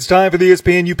time for the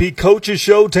ESPN UP Coaches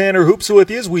Show. Tanner Hoops with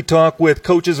you as we talk with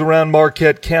coaches around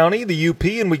Marquette County, the UP,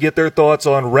 and we get their thoughts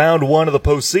on round one of the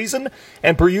postseason.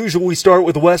 And per usual, we start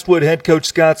with Westwood head coach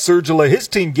Scott Sergila, his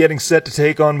team getting set to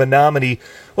take on Menominee.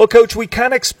 Well, Coach, we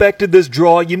kind of expected this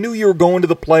draw. You knew you were going to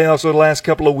the playoffs over the last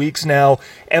couple of weeks now,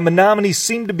 and Menominee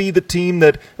seemed to be the team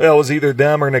that, well, was either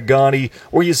them or Nagani.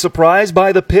 Were you surprised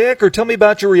by the pick, or tell me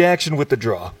about your reaction with the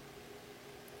draw?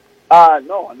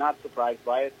 No, I'm not surprised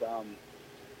by it.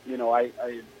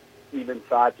 I even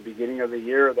thought at the beginning of the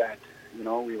year that,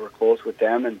 we were close with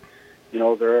them, and,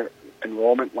 their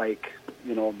enrollment, like,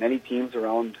 many teams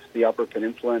around the Upper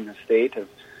Peninsula and the state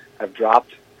have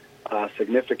dropped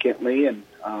significantly, and,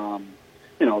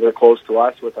 they're close to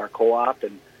us with our co-op,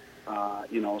 and,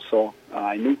 so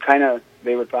I knew kind of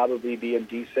they would probably be in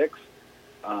D6,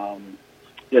 and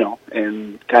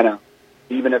kind of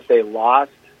even if they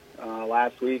lost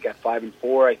last week at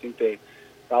 5-4, I think they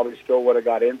probably still would have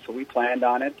got in. So we planned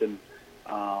on it, and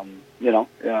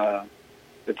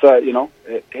it's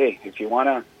hey, if you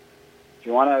wanna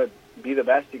be the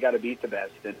best, you got to beat the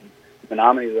best. And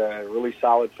Menominee is a really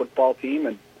solid football team,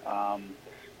 and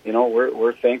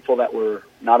we're thankful that we're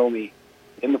not only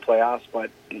in the playoffs, but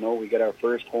we get our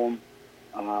first home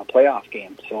playoff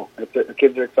game. So if the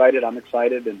kids are excited, I'm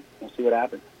excited, and we'll see what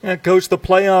happens. Yeah, Coach, the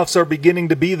playoffs are beginning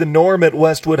to be the norm at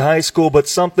Westwood High School, but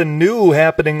something new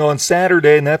happening on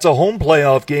Saturday, and that's a home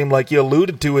playoff game like you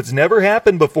alluded to. It's never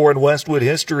happened before in Westwood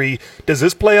history. Does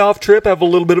this playoff trip have a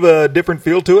little bit of a different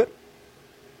feel to it?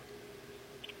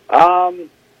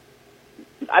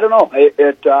 I don't know.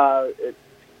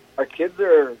 Our kids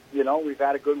are, we've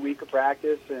had a good week of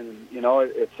practice, and,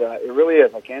 it really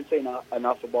is. I can't say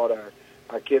enough about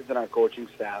our kids and our coaching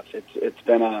staff. It's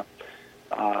been a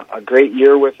great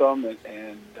year with them,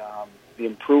 and the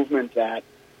improvement that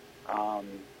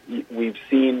we've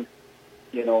seen,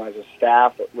 as a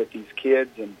staff with these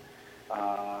kids, and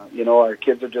our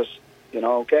kids are just,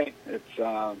 okay, it's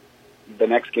the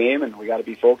next game, and we got to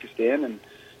be focused in, and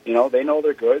they know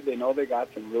they're good. They know they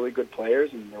got some really good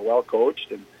players, and they're well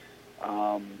coached, and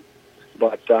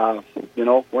but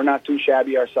we're not too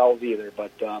shabby ourselves either.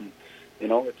 But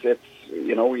it's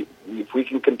if we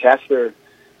can contest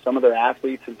some of their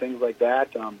athletes and things like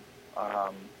that, and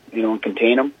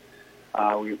contain them,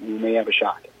 we may have a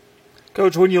shot.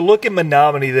 Coach, when you look at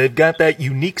Menominee, they've got that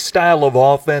unique style of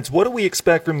offense. What do we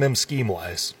expect from them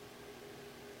scheme-wise?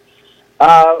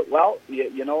 Well,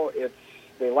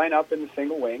 they line up in the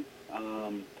single wing.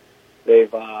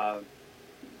 They've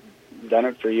done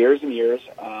it for years and years.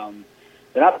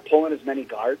 They're not pulling as many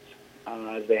guards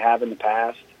as they have in the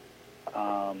past.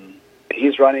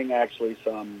 He's running actually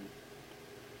some,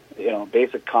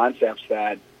 basic concepts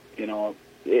that,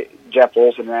 Jeff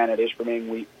Olson ran at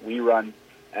Ishpeming. We run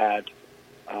at,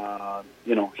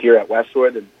 here at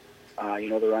Westwood, and,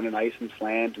 they're running ice and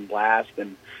slant and blast.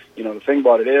 And, the thing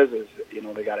about it is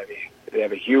they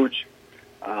have a huge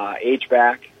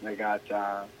H-back. They got,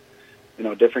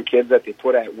 different kids that they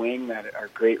put at wing that are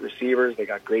great receivers. They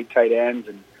got great tight ends,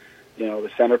 and,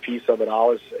 the centerpiece of it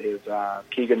all is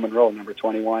Keegan Monroe, number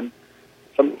 21.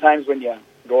 Sometimes when you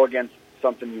go against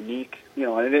something unique,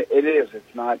 and it is,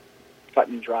 it's not cut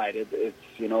and dried. It's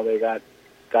they got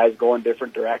guys going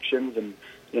different directions, and,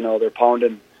 they're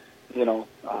pounding,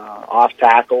 off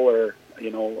tackle or,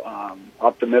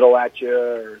 up the middle at you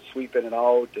or sweeping it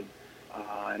out,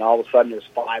 and all of a sudden there's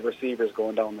 5 receivers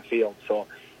going down the field. So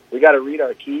we got to read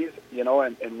our keys,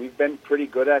 and we've been pretty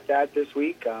good at that this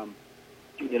week.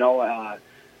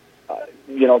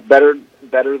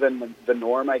 Better than the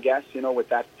norm, I guess, with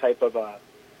that type of a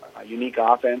unique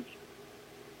offense.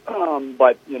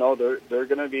 But they're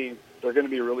going to be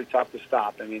really tough to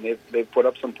stop. I mean, they've put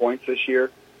up some points this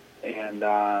year, and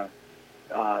and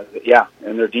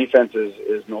their defense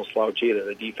is no slouch either.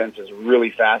 The defense is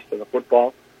really fast to the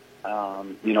football,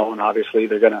 and obviously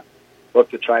they're going to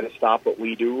look to try to stop what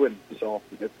we do, and so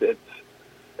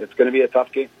it's going to be a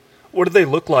tough game. What do they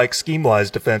look like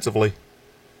scheme-wise defensively?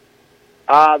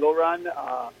 They'll run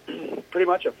pretty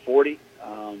much a 40.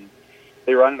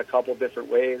 They run in a couple different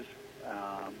ways.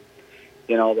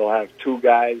 They'll have 2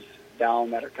 guys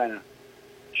down that are kind of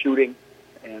shooting,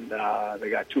 and they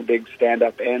got 2 big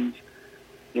stand-up ends.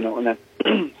 And then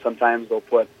sometimes they'll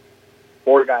put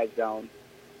 4 guys down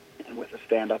and with a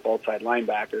stand-up outside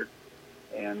linebacker.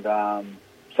 And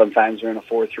sometimes they're in a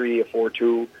 4-3, a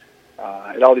 4-2.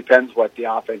 It all depends what the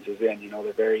offense is in.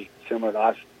 They're very similar to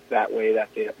us that way, that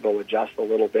they'll adjust a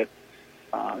little bit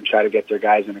and try to get their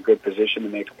guys in a good position to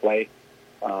make a play.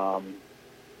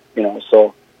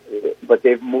 But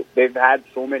they've had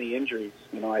so many injuries.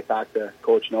 I talked to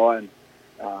Coach Noah, and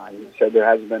He said there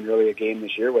hasn't been really a game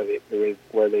this year where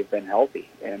they've been healthy,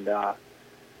 and I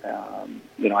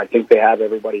think they have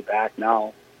everybody back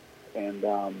now, and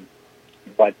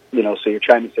but so you're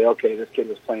trying to say, okay, this kid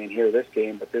was playing here this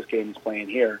game, but this game is playing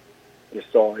here,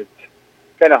 so it's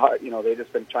kind of hard. They've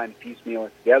just been trying to piecemeal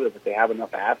it together, but they have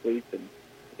enough athletes and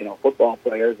football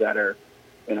players that are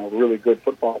really good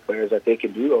football players that they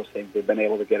can do those things. They've been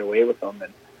able to get away with them,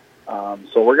 and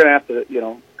so we're going to have to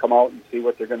come out and see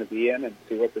what they're going to be in and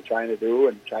see what they're trying to do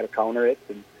and try to counter it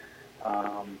and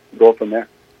go from there.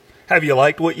 Have you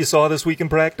liked what you saw this week in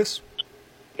practice?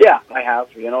 Yeah, I have.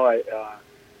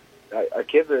 Our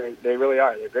kids they really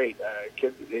are. They're great.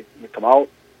 Kids, they come out,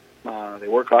 they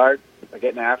work hard, they're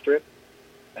getting after it,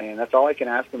 and that's all I can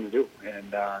ask them to do.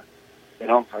 And our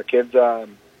kids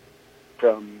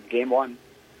from game 1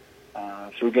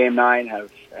 through game 9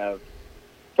 have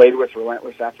played with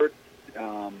relentless effort.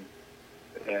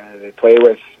 They play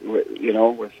with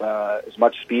as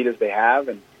much speed as they have,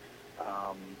 and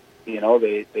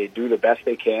they do the best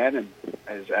they can and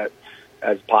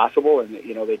as possible, and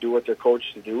they do what they're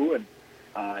coached to do, and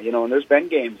and there's been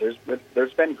games,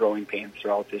 there's been growing pains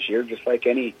throughout this year, just like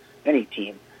any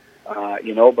team,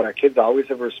 but our kids always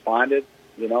have responded.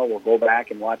 We'll go back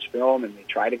and watch film, and they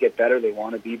try to get better. They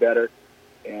want to be better,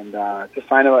 and it's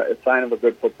a sign of a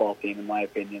good football team, in my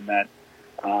opinion. That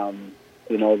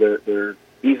they're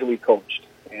easily coached,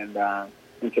 and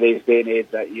in today's day and age,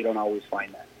 that you don't always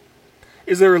find that.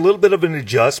 Is there a little bit of an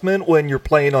adjustment when you're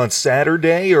playing on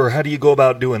Saturday, or how do you go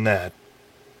about doing that?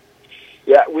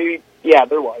 Yeah,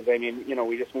 there was. I mean,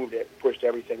 we just moved it, pushed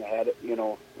everything ahead,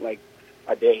 like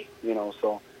a day,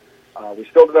 so we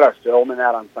still did our film and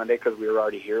that on Sunday because we were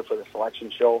already here for the selection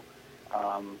show.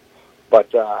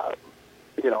 But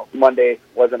Monday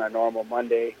wasn't our normal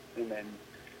Monday, and then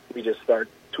we just start,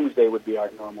 Tuesday would be our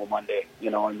normal Monday,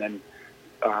 and then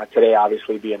today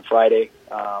obviously being Friday,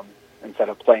 instead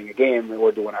of playing a game, we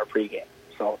were doing our pregame.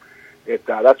 So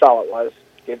that's all it was.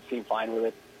 Kids seem fine with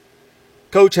it.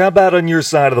 Coach, how about on your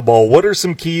side of the ball? What are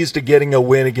some keys to getting a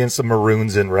win against the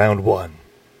Maroons in round 1?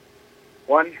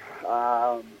 One,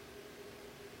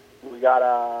 we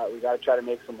gotta try to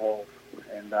make some holes,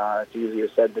 and it's easier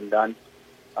said than done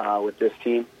with this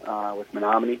team, with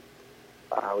Menominee.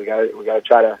 We gotta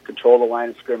try to control the line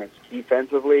of scrimmage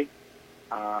defensively.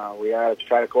 We gotta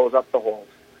try to close up the holes,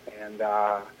 and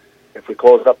if we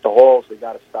close up the holes, we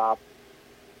gotta stop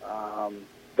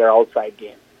their outside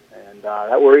game, and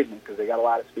that worries me because they got a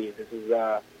lot of speed. This is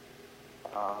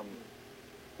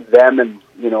them and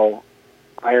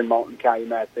Iron Mountain,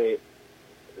 Calumet.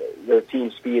 Their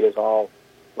team speed is all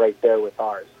right there with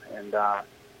ours, and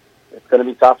it's going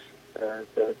to be tough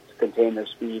to contain their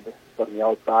speed from the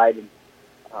outside. And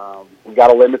we got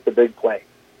to limit the big play.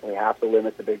 We have to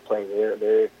limit the big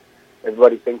play.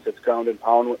 Everybody thinks it's ground and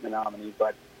pound with Menominee,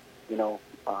 but they'll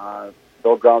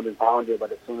ground and pound you.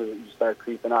 But as soon as you start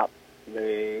creeping up,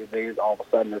 they all of a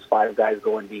sudden there's 5 guys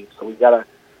going deep. So we got to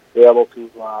be able to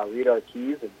read our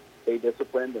keys and stay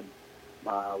disciplined and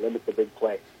limit the big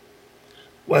play.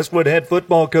 Westwood head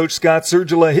football coach Scott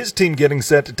Sergila, his team getting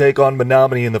set to take on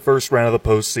Menominee in the first round of the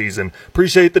postseason.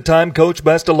 Appreciate the time, Coach.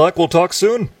 Best of luck. We'll talk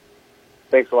soon.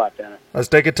 Thanks a lot, Tanner. Let's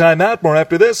take a time out. More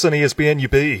after this on ESPN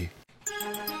UP.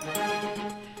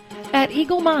 At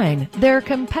Eagle Mine, their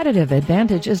competitive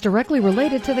advantage is directly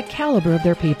related to the caliber of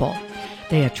their people.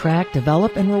 They attract,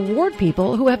 develop, and reward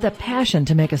people who have the passion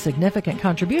to make a significant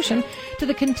contribution to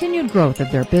the continued growth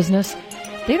of their business.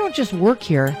 They don't just work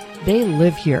here, they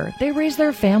live here. They raise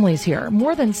their families here.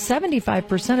 More than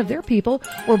 75% of their people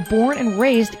were born and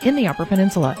raised in the Upper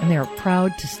Peninsula, and they are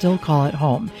proud to still call it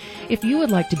home. If you would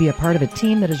like to be a part of a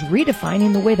team that is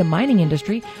redefining the way the mining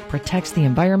industry protects the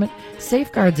environment,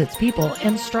 safeguards its people,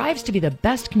 and strives to be the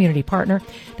best community partner,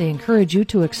 they encourage you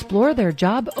to explore their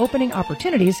job opening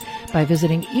opportunities by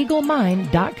visiting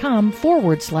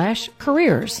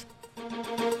eaglemine.com/careers.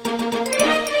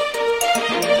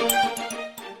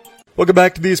 Welcome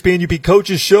back to the ESPN UP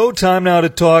Coaches Show. Time now to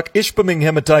talk Ishpeming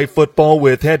Hematite football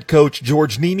with head coach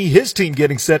George Nemi. His team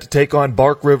getting set to take on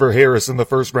Bark River Harris in the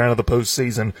first round of the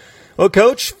postseason. Well,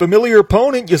 Coach, familiar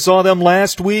opponent. You saw them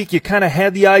last week. You kind of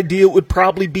had the idea it would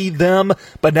probably be them,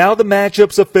 but now the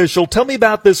matchup's official. Tell me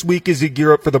about this week as you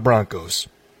gear up for the Broncos.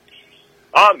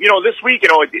 This week,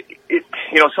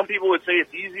 some people would say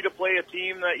it's easy to play a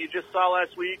team that you just saw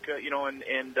last week,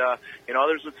 and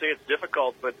others would say it's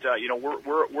difficult, but,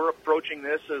 we're approaching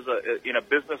this in a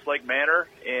business-like manner,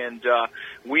 and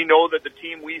we know that the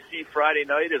team we see Friday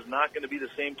night is not going to be the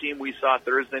same team we saw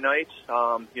Thursday night.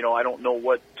 I don't know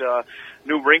what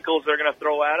new wrinkles they're going to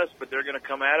throw at us, but they're going to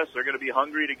come at us. They're going to be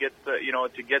hungry to get to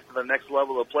the next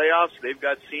level of playoffs. They've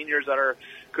got seniors that are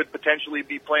could potentially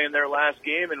be playing their last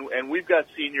game, and we've got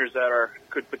seniors that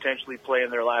could potentially play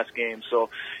in their last game. So,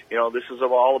 this is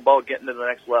all about getting to the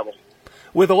next level.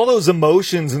 With all those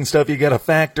emotions and stuff you got to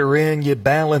factor in, you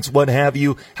balance, what have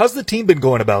you, how's the team been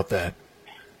going about that?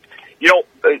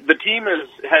 The team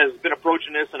has been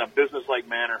approaching this in a business-like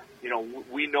manner.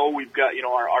 We know we've got,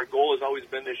 our goal has always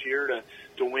been this year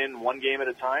to win one game at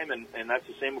a time, and that's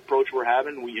the same approach we're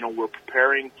having. We're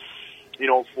preparing,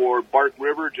 for Bark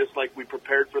River just like we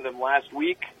prepared for them last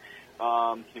week.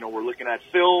 We're looking at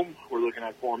film, we're looking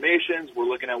at formations, we're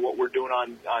looking at what we're doing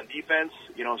on defense.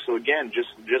 So again,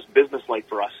 just business-like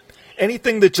for us.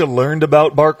 Anything that you learned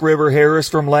about Bark River Harris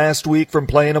from last week from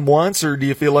playing them once, or do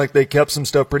you feel like they kept some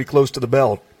stuff pretty close to the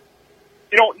belt?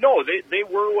 No, they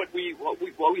were what we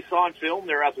saw on film.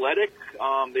 They're athletic.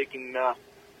 They can,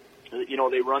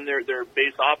 they run their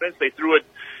base offense. They threw it.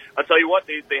 I'll tell you what,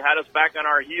 they had us back on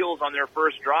our heels on their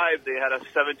first drive. They had a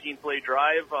 17-play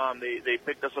drive. They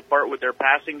picked us apart with their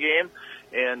passing game,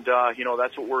 and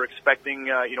that's what we're expecting.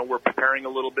 We're preparing a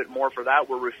little bit more for that.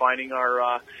 We're refining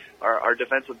our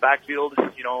defensive backfield,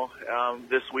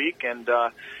 this week, and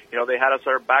they had us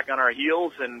back on our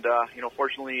heels, and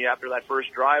fortunately after that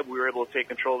first drive, we were able to take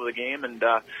control of the game and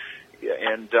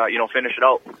finish it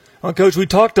out. Well, Coach, we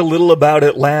talked a little about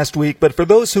it last week, but for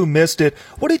those who missed it,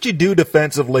 what did you do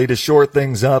defensively to shore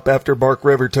things up after Bark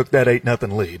River took that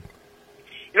 8-0 lead?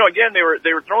 Again, they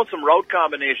were throwing some route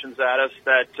combinations at us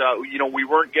that we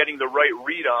weren't getting the right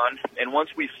read on, and once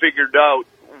we figured out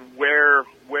where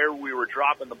we were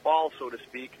dropping the ball, so to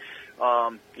speak,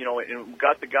 and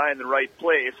got the guy in the right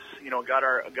place, got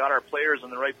our players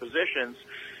in the right positions.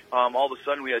 All of a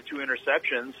sudden, we had 2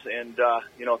 interceptions, and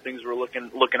things were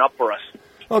looking up for us.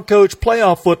 Well, Coach,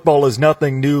 playoff football is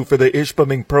nothing new for the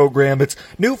Ishpeming program. It's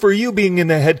new for you being in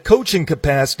the head coaching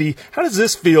capacity. How does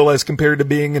this feel as compared to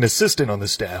being an assistant on the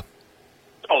staff?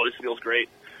 Oh, this feels great.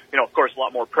 Of course, a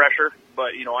lot more pressure,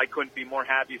 but, I couldn't be more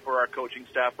happy for our coaching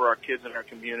staff, for our kids in our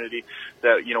community,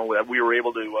 that, that we were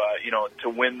able to, to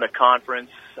win the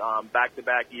conference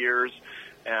back-to-back years.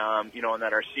 And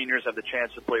that our seniors have the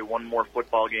chance to play one more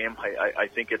football game. I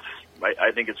think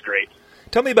it's great.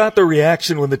 Tell me about the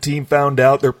reaction when the team found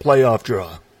out their playoff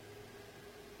draw.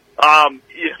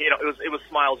 It was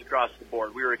smiles across the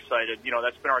board. We were excited.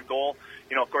 That's been our goal.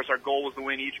 Of course, our goal was to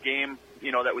win each game.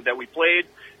 That we played,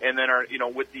 and then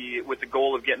with the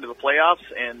goal of getting to the playoffs,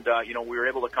 and we were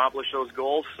able to accomplish those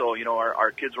goals. So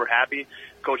our kids were happy,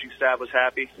 coaching staff was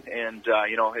happy, and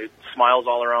it smiles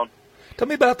all around. Tell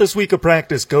me about this week of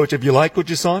practice, Coach. Have you liked what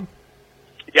you saw?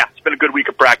 Yeah, it's been a good week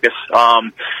of practice.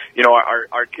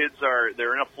 Our kids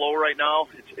they're in a flow right now.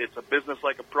 It's a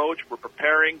business-like approach. We're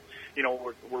preparing.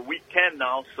 We're week 10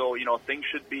 now, so things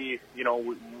should be.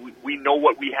 We know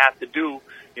what we have to do.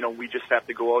 We just have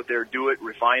to go out there, do it,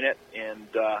 refine it, and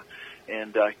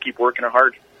keep working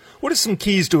hard. What are some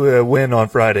keys to a win on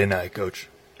Friday night, Coach?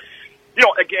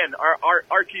 Again,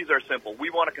 our keys are simple. We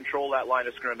want to control that line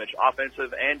of scrimmage,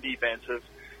 offensive and defensive.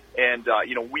 And,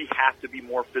 we have to be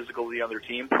more physical than the other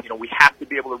team. We have to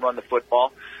be able to run the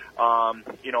football. A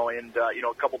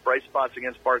couple bright spots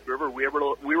against Bark River, we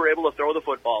were able to throw the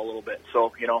football a little bit.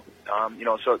 So,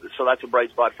 so that's a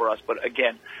bright spot for us. But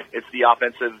again, it's the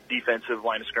offensive, defensive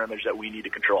line of scrimmage that we need to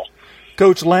control.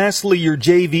 Coach, lastly, your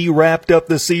JV wrapped up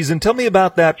the season. Tell me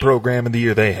about that program and the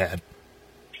year they had.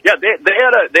 Yeah,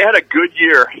 they had a good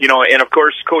year, and of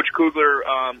course, Coach Kugler,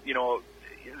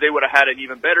 they would have had an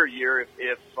even better year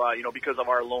if because of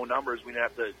our low numbers, we didn't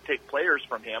have to take players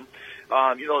from him.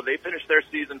 They finished their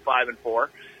season 5-4.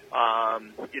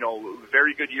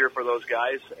 Very good year for those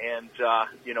guys, and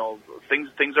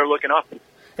things are looking up.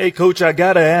 Hey, Coach, I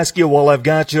got to ask you while I've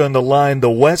got you on the line, the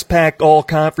Westpac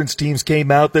all-conference teams came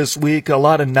out this week. A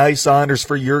lot of nice honors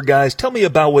for your guys. Tell me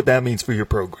about what that means for your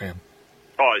program.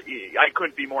 Oh, I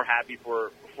couldn't be more happy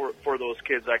for those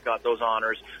kids that got those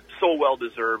honors. So well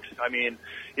deserved. I mean,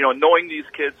 knowing these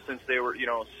kids since they were,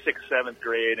 6th, 7th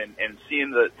grade, and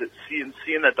seeing that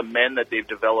the men that they've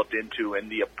developed into, and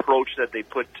the approach that they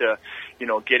put to,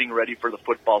 getting ready for the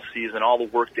football season, all the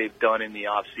work they've done in the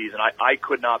off season. I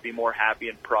could not be more happy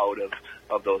and proud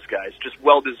of those guys. Just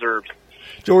well deserved.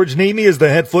 George Nemi is the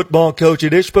head football coach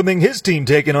at Ishpeming. His team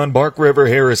taking on Bark River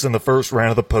Harris in the first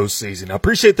round of the postseason. I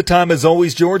appreciate the time as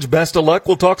always, George. Best of luck.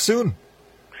 We'll talk soon.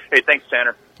 Hey, thanks,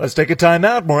 Tanner. Let's take a time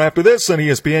out. More after this on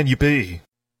ESPN UP.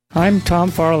 I'm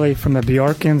Tom Farley from the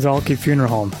Bjork and Zalke Funeral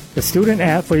Home. The student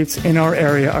athletes in our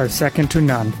area are second to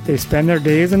none. They spend their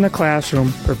days in the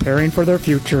classroom preparing for their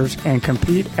futures and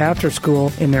compete after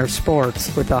school in their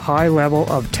sports with a high level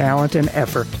of talent and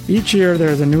effort. Each year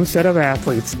there's a new set of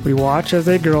athletes. We watch as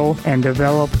they grow and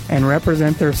develop and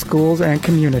represent their schools and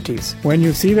communities. When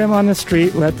you see them on the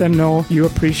street, let them know you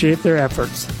appreciate their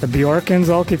efforts. The Bjork and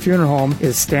Zalke Funeral Home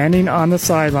is standing on the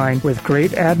sideline with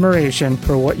great admiration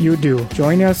for what you do.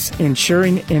 Join us in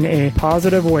cheering in a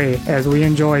positive way as we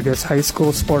enjoy this high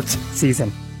school sports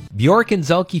season. Bjork and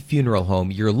Zalke Funeral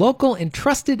Home, your local and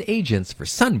trusted agents for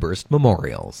Sunburst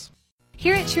Memorials.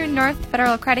 Here at True North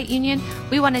Federal Credit Union,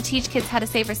 we want to teach kids how to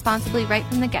save responsibly right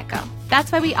from the get-go.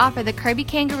 That's why we offer the Kirby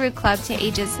Kangaroo Club to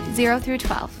ages 0 through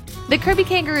 12. The Kirby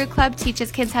Kangaroo Club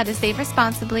teaches kids how to save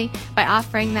responsibly by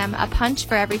offering them a punch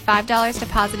for every $5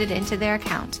 deposited into their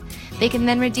account. They can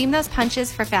then redeem those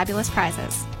punches for fabulous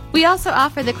prizes. We also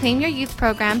offer the Claim Your Youth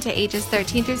program to ages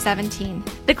 13 through 17.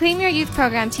 The Claim Your Youth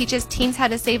program teaches teens how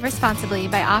to save responsibly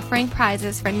by offering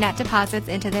prizes for net deposits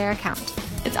into their account.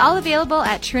 It's all available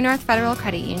at True North Federal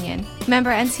Credit Union. Member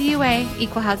NCUA,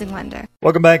 Equal Housing Lender.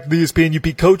 Welcome back to the ESPN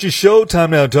UP Coaches Show. Time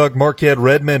now to talk Marquette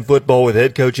Redmen football with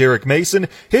head coach Eric Mason.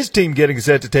 His team getting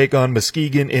set to take on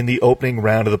Muskegon in the opening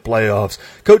round of the playoffs.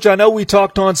 Coach, I know we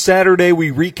talked on Saturday.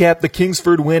 We recapped the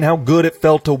Kingsford win, how good it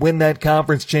felt to win that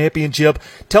conference championship.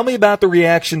 Tell me about the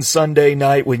reaction Sunday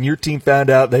night when your team found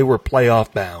out they were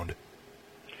playoff bound.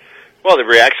 Well, the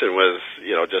reaction was,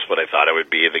 just what I thought it would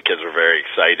be. The kids were very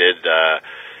excited.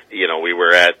 We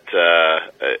were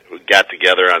got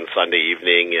together on Sunday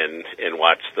evening and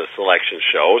watched the selection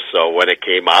show. So when it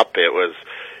came up, it was,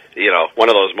 one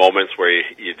of those moments where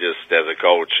you just, as a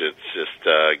coach, it's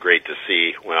just great to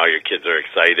see when all your kids are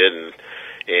excited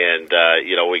and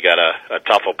we got a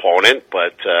tough opponent,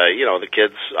 but the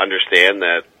kids understand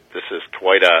that this is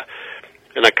quite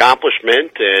an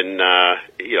accomplishment, and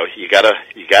you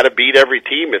gotta beat every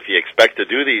team if you expect to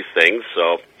do these things.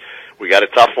 So we got a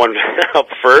tough one up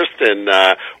first, and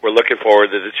we're looking forward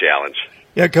to the challenge.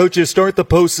 Yeah, coaches start the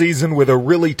postseason with a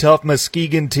really tough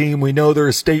Muskegon team. We know they're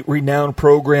a state-renowned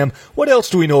program. What else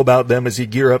do we know about them as you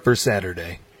gear up for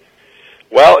Saturday?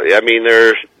 Well, I mean,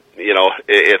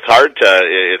 it's hard to.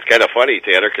 It's kind of funny,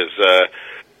 Tanner, because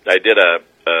I did a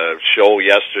show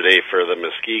yesterday for the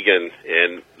Muskegon,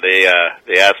 and they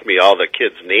asked me all the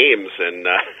kids' names, and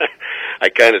I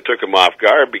kind of took them off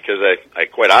guard because I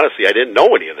quite honestly I didn't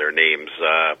know any of their names.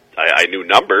 I knew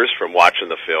numbers from watching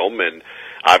the film, and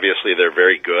obviously they're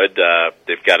very good.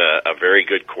 They've got a very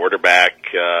good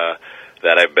quarterback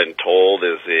that I've been told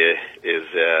is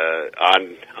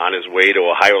on his way to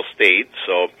Ohio State.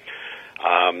 So.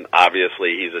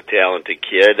 Obviously, he's a talented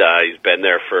kid. He's been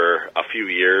there for a few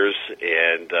years,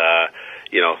 and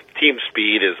team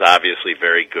speed is obviously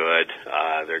very good.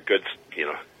 They're good,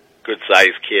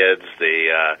 good-sized kids.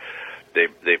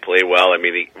 They play well. I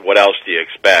mean, what else do you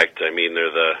expect? I mean,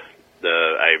 they're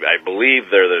I believe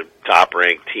they're the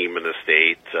top-ranked team in the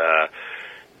state.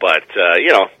 But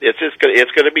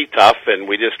it's going to be tough, and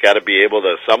we just got to be able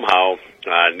to somehow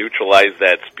neutralize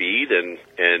that speed and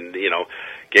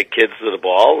get kids to the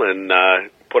ball and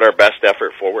put our best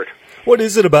effort forward. What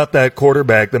is it about that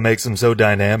quarterback that makes him so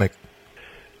dynamic?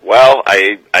 Well,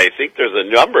 I think there's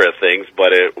a number of things,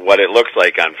 but what it looks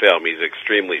like on film, he's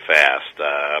extremely fast.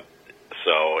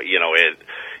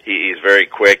 He's very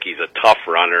quick. He's a tough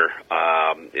runner.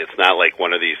 It's not like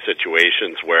one of these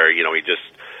situations where he just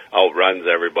outruns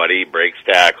everybody, breaks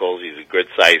tackles. He's a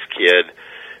good-sized kid.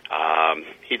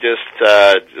 He just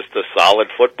a solid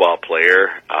football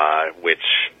player, which,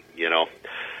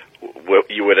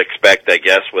 you would expect, I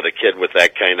guess, with a kid with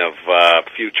that kind of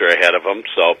future ahead of him.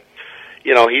 So,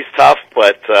 he's tough,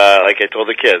 but like I told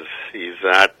the kids, he's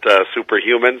not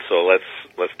superhuman, so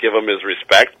let's give him his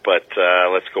respect, but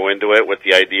let's go into it with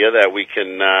the idea that we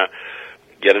can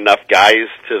get enough guys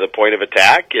to the point of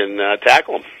attack and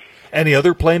tackle them. Any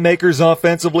other playmakers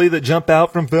offensively that jump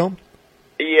out from film?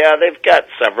 Yeah, they've got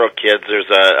several kids. There's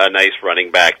a nice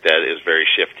running back that is very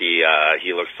shifty.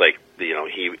 He looks like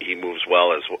he moves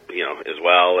well as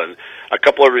well, and a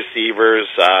couple of receivers.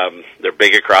 They're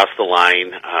big across the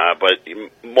line, but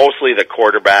mostly the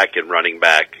quarterback and running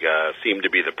back seem to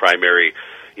be the primary,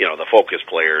 the focus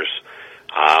players.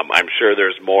 I'm sure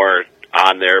there's more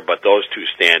on there, but those two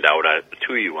stand out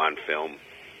to you on film.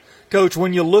 Coach,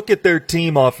 when you look at their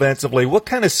team offensively, what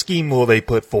kind of scheme will they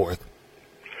put forth?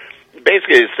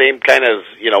 Basically the same kind of,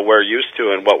 we're used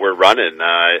to and what we're running.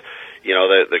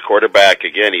 The quarterback,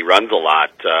 again, he runs a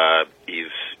lot.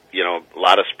 He's, a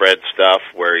lot of spread stuff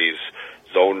where he's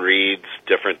zone reads,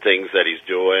 different things that he's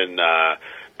doing.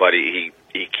 But he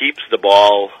keeps the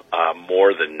ball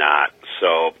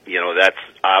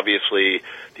obviously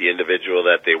the individual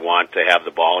that they want to have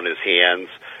the ball in his hands.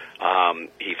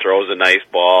 He throws a nice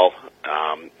ball.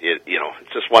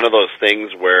 It's just one of those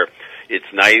things where it's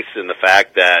nice in the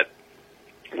fact that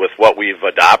with what we've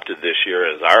adopted this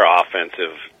year as our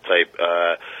offensive type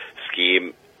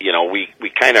scheme, we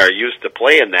kind of are used to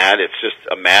playing that. It's just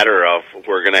a matter of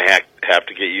we're going to have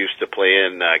to get used to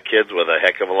playing kids with a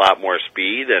heck of a lot more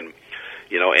speed, and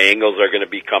angles are going to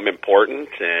become important.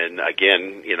 And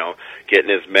again,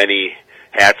 getting as many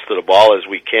hats to the ball as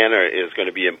we can is going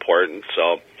to be important.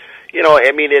 So,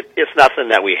 it's nothing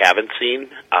that we haven't seen.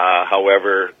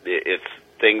 However, it's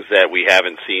things that we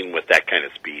haven't seen with that kind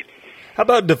of speed. How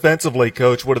about defensively,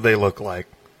 Coach? What do they look like?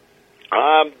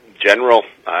 General,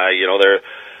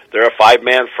 they're a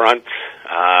 5-man front.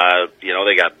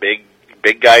 They got big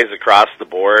guys across the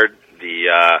board.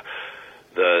 The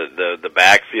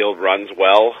backfield runs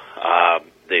well.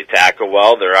 They tackle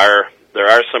well. There are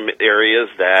some areas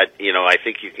that I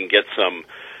think you can get some.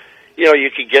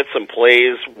 You can get some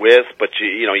plays with, but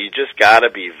you just got to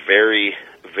be very,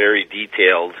 very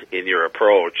detailed in your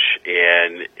approach,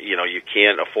 and you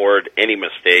can't afford any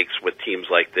mistakes with teams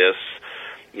like this.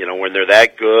 When they're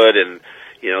that good, and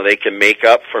they can make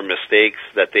up for mistakes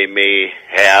that they may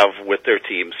have with their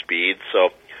team speed. So,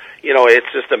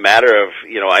 it's just a matter of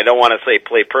I don't want to say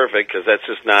play perfect, because that's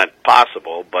just not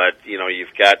possible. But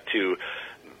you've got to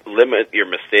limit your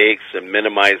mistakes and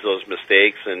minimize those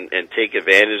mistakes, and take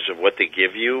advantage of what they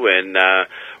give you. And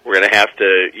we're going to have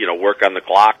to work on the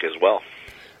clock as well.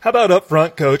 How about up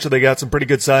front, Coach? Have they got some pretty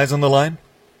good size on the line?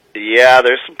 Yeah,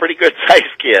 there's some pretty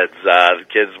good-sized kids.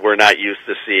 Kids we're not used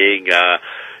to seeing.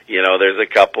 There's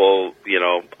a couple,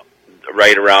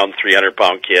 right around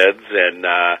 300-pound kids, and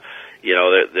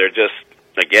they're just,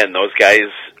 again, those guys.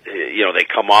 They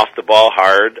come off the ball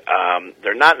hard.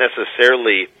 They're not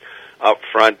necessarily up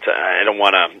front. I don't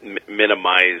want to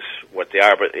minimize what they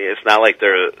are, but it's not like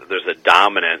there's a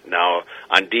dominant. Now,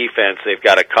 on defense, they've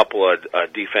got a couple of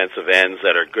defensive ends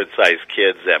that are good-sized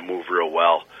kids that move real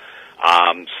well.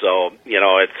 So,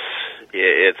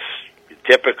 it's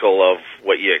typical of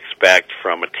what you expect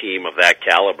from a team of that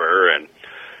caliber. And,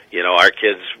 our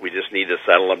kids, we just need to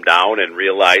settle them down and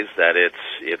realize that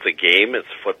it's a game, it's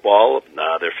football.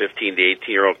 They're 15 to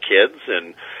 18-year-old kids,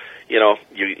 and,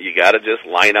 you got to just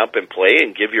line up and play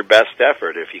and give your best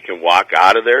effort. If you can walk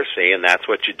out of there saying that's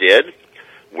what you did,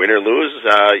 win or lose,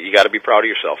 you got to be proud of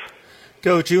yourself.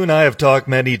 Coach, you and I have talked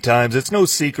many times. It's no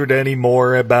secret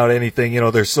anymore about anything,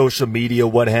 their social media,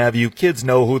 what have you. Kids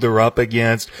know who they're up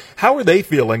against. How are they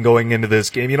feeling going into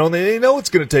this game? They know it's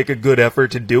going to take a good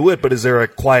effort to do it, but is there a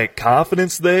quiet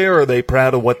confidence there? Are they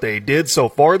proud of what they did so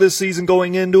far this season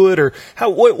going into it? Or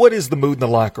what is the mood in the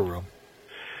locker room?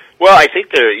 Well, I think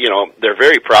they're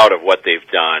very proud of what they've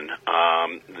done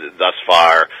thus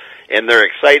far. And they're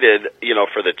excited,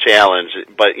 for the challenge.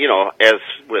 But, as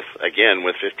with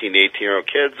 15 to 18-year-old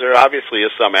kids, there obviously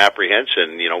is some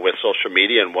apprehension, with social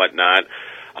media and whatnot.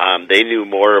 They knew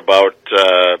more about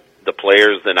the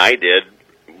players than I did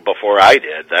before I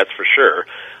did, that's for sure.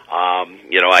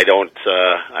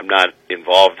 I'm not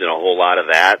involved in a whole lot of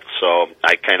that, so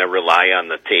I kind of rely on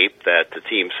the tape that the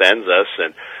team sends us.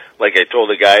 And like I told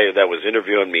the guy that was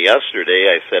interviewing me yesterday,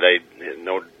 I said,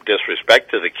 no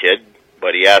disrespect to the kid,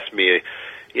 but he asked me,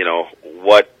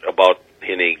 what about,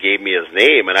 and he gave me his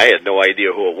name, and I had no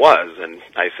idea who it was. And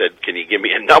I said, can you give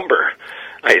me a number?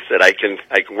 I said, I can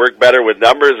work better with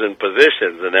numbers and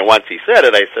positions. And then once he said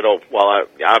it, I said, oh, well,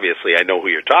 obviously I know who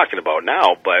you're talking about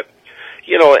now. But,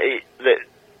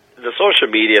 the social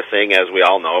media thing, as we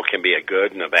all know, can be a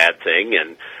good and a bad thing.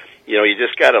 And, you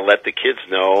just got to let the kids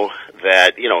know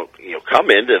that, come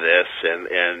into this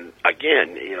and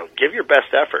again, give your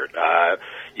best effort.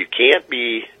 You can't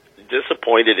be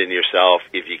disappointed in yourself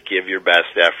if you give your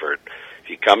best effort. If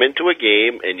you come into a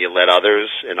game and you let others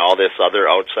and all this other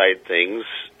outside things,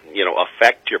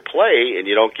 affect your play, and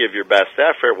you don't give your best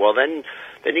effort, well, then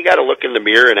you got to look in the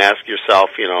mirror and ask yourself,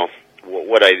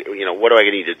 what do I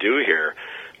need to do here?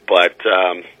 But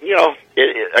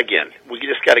again, we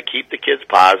just got to keep the kids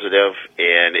positive,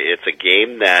 and it's a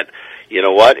game that,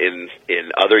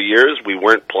 in other years we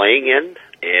weren't playing in.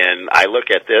 And I look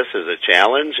at this as a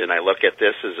challenge, and I look at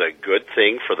this as a good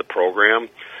thing for the program.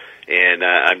 And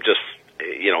I'm just,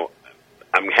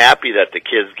 I'm happy that the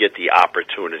kids get the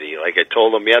opportunity. Like I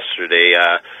told them yesterday,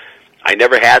 I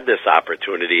never had this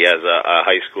opportunity as a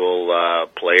high school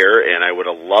player, and I would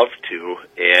have loved to.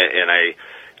 And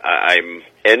I'm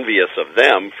envious of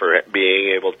them for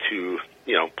being able to,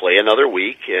 play another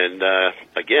week and,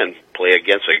 again, play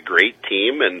against a great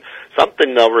team and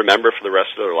something they'll remember for the rest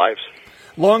of their lives.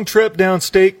 Long trip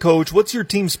downstate, Coach. What's your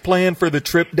team's plan for the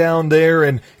trip down there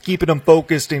and keeping them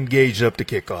focused, engaged up to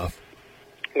kickoff?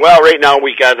 Well, right now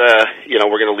we got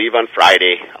we're going to leave on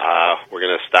Friday. We're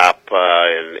going to stop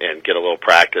and get a little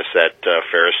practice at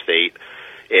Ferris State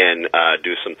and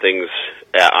do some things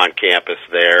on campus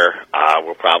there.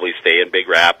 We'll probably stay in Big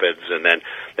Rapids, and then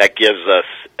that gives us,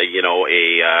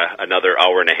 another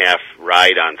hour and a half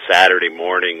ride on Saturday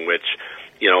morning, which,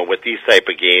 with these type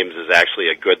of games is actually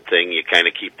a good thing. You kind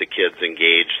of keep the kids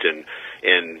engaged and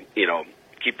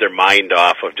keep their mind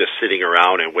off of just sitting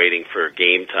around and waiting for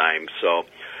game time. So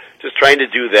just trying to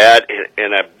do that,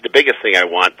 and the biggest thing I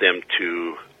want them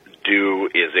to do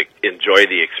is enjoy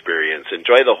the experience,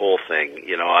 enjoy the whole thing.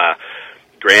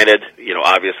 Granted,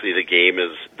 obviously the game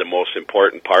is the most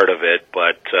important part of it,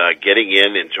 but getting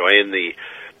in, enjoying the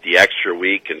extra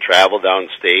week and travel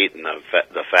downstate, and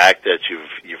the fact that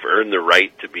you've earned the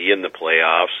right to be in the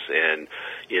playoffs, and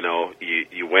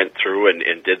you went through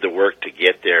and did the work to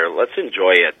get there. Let's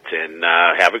enjoy it and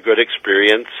have a good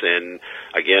experience. And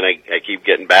again, I keep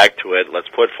getting back to it. Let's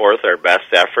put forth our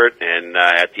best effort, and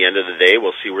at the end of the day,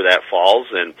 we'll see where that falls.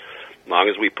 And as long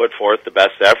as we put forth the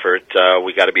best effort,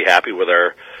 we got to be happy with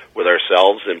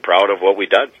ourselves and proud of what we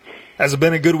done. Has it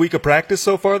been a good week of practice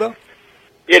so far, though?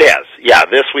 It has, yeah.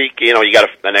 This week, you got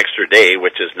an extra day,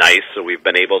 which is nice. So we've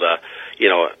been able to,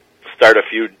 start a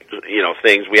few,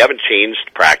 things. We haven't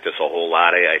changed practice a whole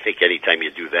lot. I think anytime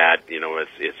you do that,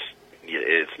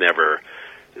 it's never.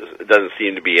 It doesn't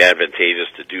seem to be advantageous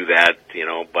to do that,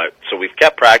 But so we've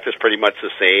kept practice pretty much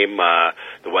the same.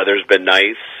 The weather's been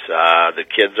nice. The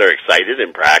kids are excited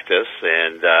in practice,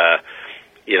 and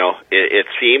it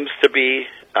seems to be.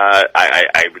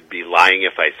 I would be lying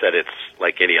if I said it's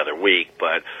like any other week,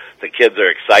 but the kids are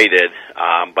excited.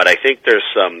 But I think there's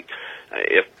some,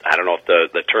 I don't know if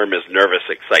the term is nervous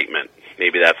excitement.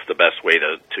 Maybe that's the best way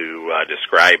to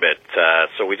describe it.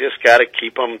 So we just got to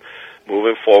keep them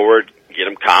moving forward, get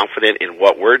them confident in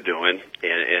what we're doing,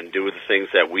 and do the things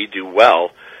that we do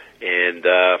well. And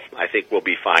I think we'll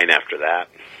be fine after that.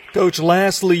 Coach,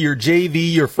 lastly, your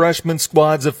JV, your freshman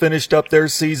squads have finished up their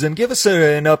season. Give us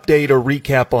an update or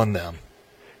recap on them.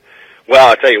 Well,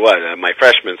 I'll tell you what, my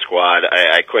freshman squad,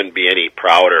 I couldn't be any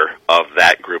prouder of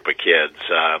that group of kids.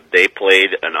 They played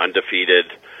an undefeated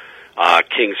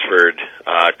Kingsford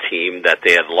team that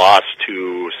they had lost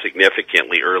to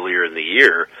significantly earlier in the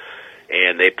year,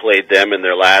 and they played them in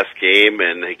their last game,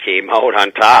 and they came out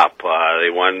on top. They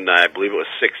won, I believe it was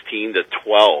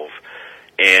 16-12.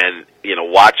 And,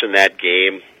 watching that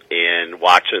game and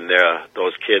watching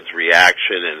those kids'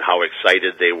 reaction and how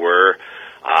excited they were,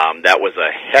 that was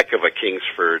a heck of a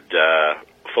Kingsford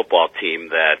football team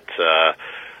that,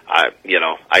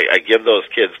 I give those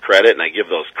kids credit, and I give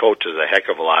those coaches a heck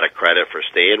of a lot of credit for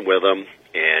staying with them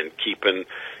and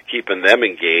keeping them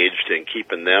engaged and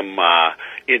keeping them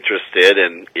interested,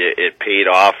 and it paid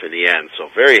off in the end. So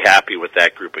very happy with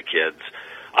that group of kids.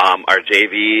 Our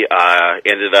JV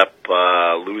ended up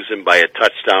losing by a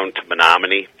touchdown to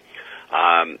Menominee.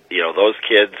 Those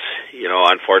kids,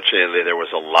 unfortunately there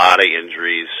was a lot of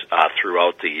injuries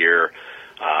throughout the year.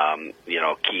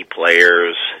 Key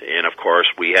players, and of course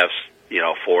we have,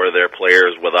 4 of their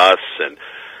players with us, and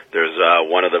there's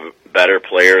one of the better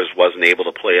players wasn't able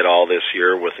to play at all this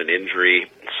year with an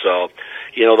injury. So,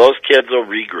 those kids will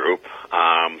regroup.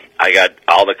 I got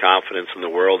all the confidence in the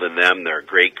world in them. They're a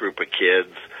great group of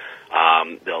kids.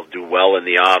 They'll do well in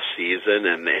the off season,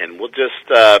 and we'll just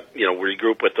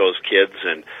regroup with those kids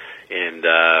and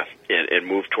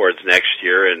move towards next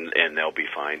year, and they'll be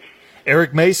fine.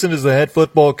 Eric Mason is the head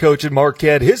football coach at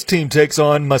Marquette. His team takes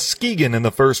on Muskegon in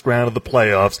the first round of the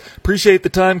playoffs. Appreciate the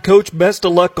time, Coach. Best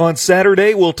of luck on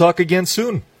Saturday. We'll talk again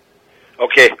soon.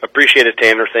 Okay, appreciate it,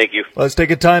 Tanner. Thank you. Let's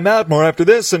take a time out. More after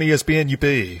this on ESPN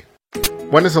UP.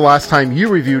 When is the last time you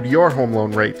reviewed your home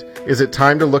loan rate? Is it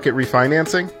time to look at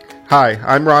refinancing? Hi,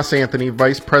 I'm Ross Anthony,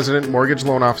 Vice President Mortgage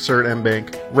Loan Officer at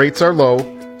MBank. Rates are low,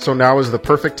 so now is the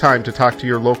perfect time to talk to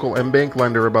your local MBank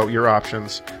lender about your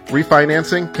options.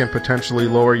 Refinancing can potentially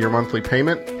lower your monthly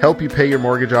payment, help you pay your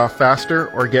mortgage off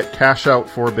faster, or get cash out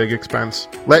for a big expense.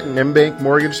 Let an MBank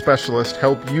mortgage specialist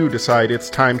help you decide it's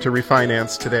time to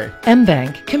refinance today.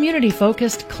 MBank,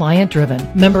 community-focused,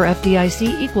 client-driven. Member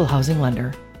FDIC, equal housing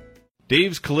lender.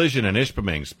 Dave's Collision in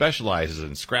Ishpeming specializes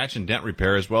in scratch and dent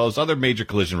repair as well as other major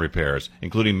collision repairs,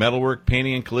 including metalwork,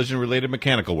 painting, and collision-related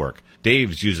mechanical work.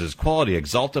 Dave's uses quality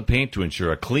Axalta paint to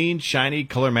ensure a clean, shiny,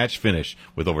 color-matched finish.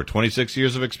 With over 26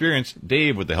 years of experience,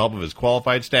 Dave, with the help of his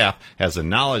qualified staff, has the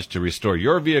knowledge to restore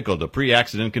your vehicle to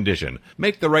pre-accident condition.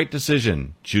 Make the right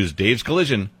decision. Choose Dave's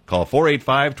Collision. Call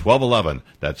 485-1211.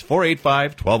 That's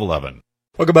 485-1211.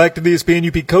 Welcome back to the ESPN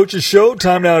UP Coaches Show.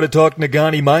 Time now to talk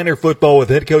Negaunee Minor football with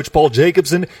head coach Paul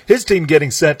Jacobson. His team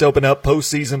getting set to open up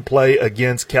postseason play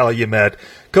against Calumet.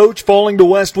 Coach, falling to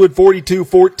Westwood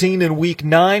 42-14 in Week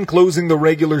 9, closing the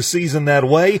regular season that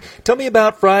way. Tell me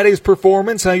about Friday's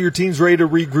performance, how your team's ready to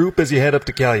regroup as you head up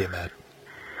to Calumet.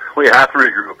 We have to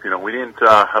regroup. We didn't.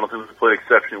 I don't think we played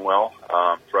exceptionally well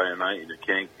Friday night. You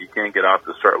can't get out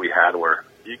to the start we had where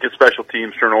you get special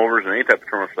teams turnovers and any type of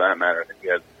turnovers for that matter. I think we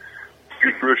had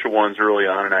three crucial ones early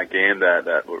on in that game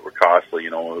that were costly.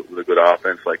 With a good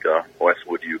offense like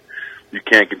Westwood, you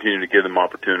can't continue to give them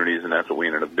opportunities, and that's what we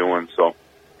ended up doing. So,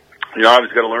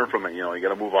 obviously got to learn from it. You got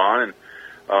to move on, and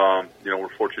we're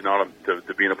fortunate now to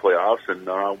be in the playoffs and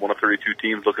one of 32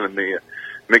 teams looking to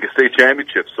make a state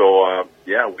championship. So,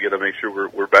 we got to make sure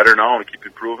we're better now and keep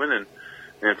improving and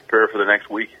prepare for the next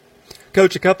week.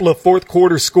 Coach, a couple of fourth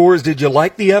quarter scores. Did you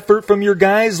like the effort from your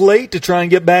guys late to try and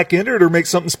get back into it or make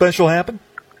something special happen?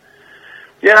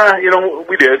 Yeah,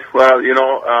 we did. Well,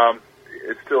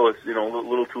 it's still a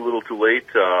little too late,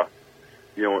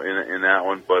 in that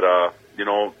one. But,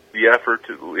 the effort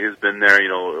has been there.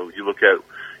 You look at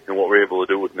what we're able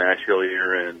to do with Nash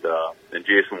Hillier and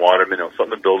Jason Waterman,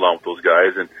 something to build on with those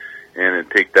guys and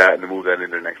take that and move that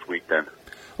into next week then.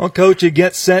 Well, Coach, you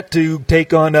get set to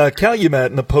take on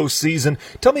Calumet in the postseason.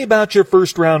 Tell me about your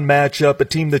first-round matchup, a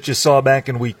team that you saw back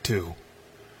in Week 2.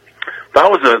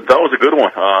 That was a good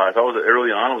one. I thought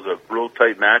early on it was a real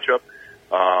tight matchup.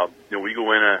 We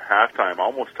go in at halftime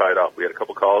almost tied up. We had a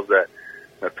couple calls that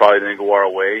probably didn't go our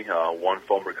way. One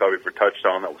fumble recovery for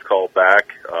touchdown that was called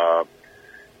back.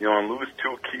 And lose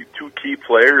two key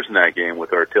players in that game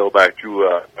with our tailback Drew,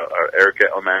 our Eric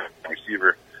Edelman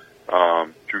receiver.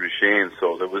 Drew Duchesne.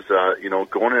 So there was,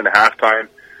 going into halftime,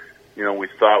 we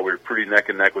thought we were pretty neck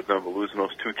and neck with them, but losing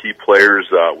those two key players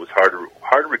was hard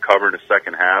to recover in the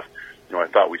second half. I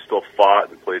thought we still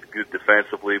fought and played good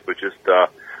defensively, but just,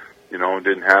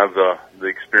 didn't have the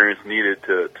experience needed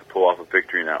to pull off a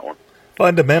victory in that one.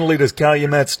 Fundamentally, does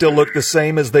Calumet still look the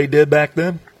same as they did back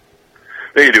then?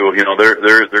 They do. They're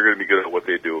going to be good at what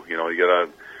they do. You got to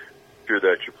sure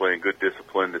that you're playing good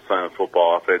disciplined, assignment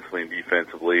football offensively and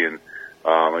defensively. And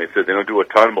like I said, they don't do a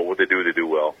ton, but what they do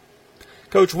well.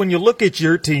 Coach, when you look at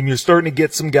your team, you're starting to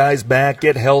get some guys back,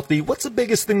 get healthy. What's the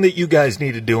biggest thing that you guys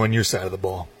need to do on your side of the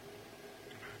ball?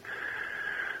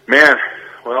 Man,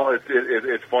 well,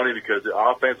 it's funny because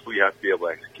offensively you have to be able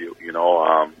to execute,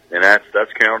 and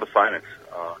that's counter to science.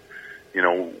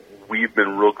 We've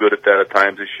been real good at that at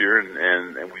times this year,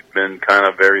 and we've been kind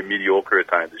of very mediocre at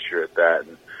times this year at that.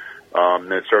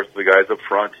 And it starts with the guys up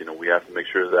front. We have to make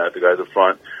sure that the guys up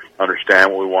front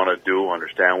understand what we want to do,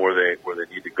 understand where they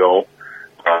need to go,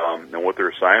 and what their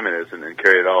assignment is, and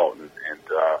carry it out. And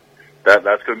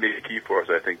that's going to be the key for us,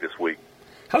 I think, this week.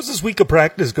 How's this week of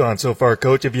practice gone so far,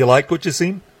 Coach? Have you liked what you've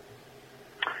seen?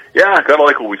 Yeah, I kind of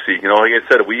like what we see. Like I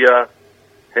said, we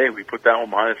put that one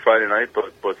behind us Friday night,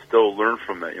 but still learn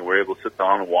from it. We're able to sit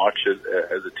down and watch it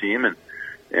as a team, and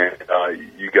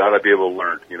you got to be able to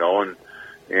learn,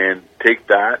 and take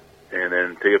that, and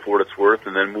then take it for what it's worth,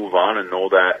 and then move on and know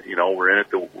that we're in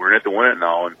it to win it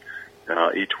now. And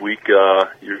each week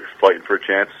you're fighting for a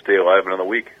chance to stay alive another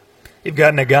week. You've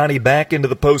got Negaunee back into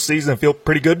the postseason. Feel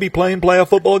pretty good to be playing playoff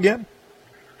football again?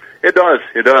 It does.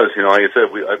 Like I said,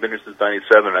 I've been here since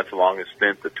 '97. That's the longest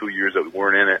stint. The 2 years that we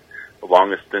weren't in it, the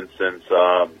longest stint since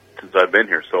I've been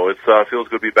here. So it feels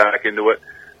good to be back into it.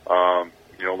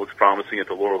 Looks promising at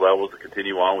the lower levels to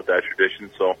continue on with that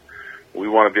tradition. So we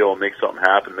want to be able to make something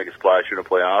happen, make a splash in the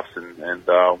playoffs, and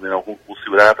we'll see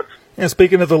what happens. And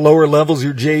speaking of the lower levels,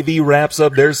 your JV wraps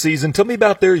up their season. Tell me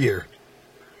about their year.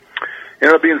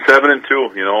 Ended up being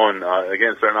 7-2, and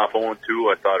again, starting off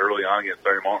 0-2, I thought early on against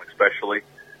Starry Mountain especially,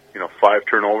 5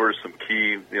 turnovers, some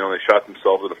key, they shot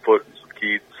themselves in the foot in some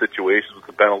key situations with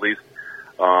the penalties.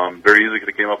 Very easily could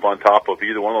have came up on top of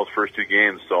either one of those first 2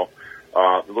 games, so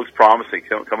it looks promising.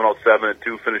 Coming out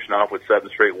 7-2, finishing off with 7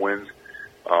 straight wins.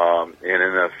 And in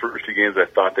the first 2 games, I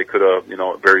thought they could have,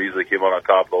 very easily came out on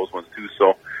top of those ones too.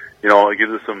 So, it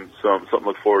gives us something to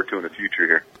look forward to in the future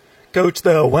here. Coach,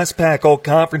 the Westpac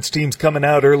All-Conference team's coming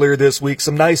out earlier this week.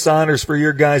 Some nice honors for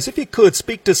your guys. If you could,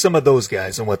 speak to some of those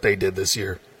guys and what they did this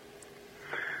year.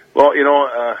 Well, you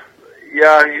always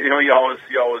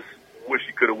wish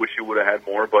you could have, wish you would have had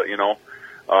more, but,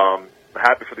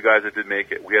 happy for the guys that did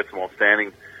make it. We had some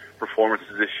outstanding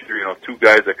performances this year. 2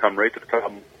 guys that come right to the top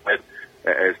of my head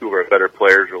as 2 of our better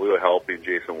players, Leo Helpy and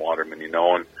Jason Waterman,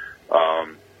 and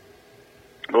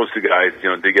those 2 guys,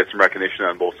 did get some recognition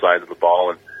on both sides of the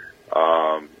ball, and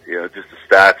just the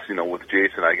stats, with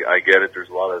Jason, I get it. There's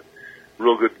a lot of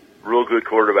real good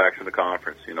quarterbacks in the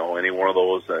conference. Any one of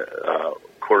those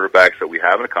quarterbacks that we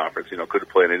have in the conference, could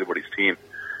play on anybody's team.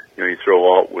 You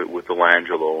throw out with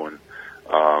Delangelo and,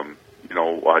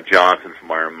 Johnson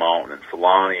from Iron Mountain and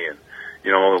Solani and,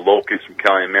 the Locust from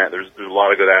Calumet. There's a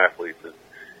lot of good athletes.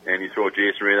 And you throw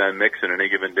Jason Ray in that mix, and any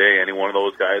given day, any one of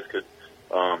those guys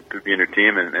could be in your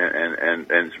team and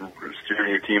steering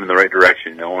your team in the right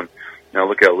direction, And now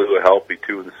look at Lou Helpy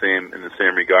too in the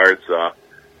same regards.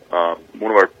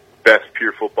 One of our best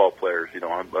pure football players.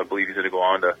 I believe he's going to go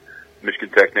on to Michigan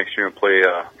Tech next year and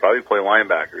probably play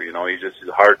linebacker. He's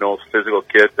a hard-nosed, physical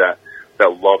kid that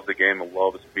loves the game and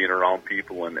loves being around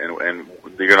people, and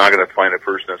you're not going to find a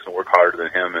person that's going to work harder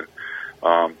than him and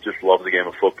just loves the game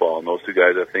of football. And those two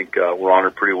guys, I think, were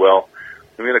honored pretty well.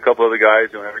 We had a couple other guys,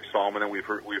 Eric Solomon, and we've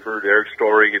heard Eric's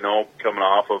story, coming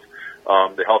off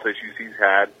of the health issues he's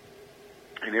had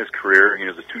in his career. He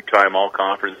was a two-time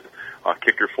all-conference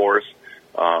kicker for us.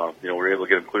 We were able to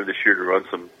get him cleared this year to run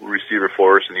some receiver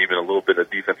for us and even a little bit of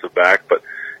defensive back. But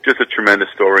just a tremendous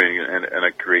story and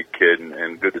a great kid,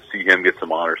 and good to see him get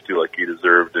some honors too, like he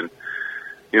deserved. And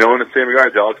in the same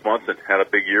regards, Alex Munson had a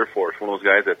big year for us. One of those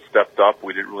guys that stepped up.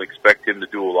 We didn't really expect him to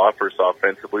do a lot for us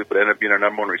offensively, but ended up being our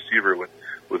number one receiver with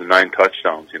 9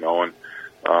 touchdowns. And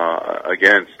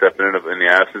again, stepping in the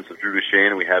absence of Drew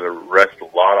Duchesne, we had to rest a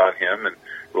lot on him and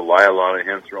rely a lot on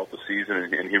him throughout the season,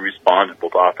 and he responded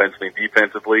both offensively and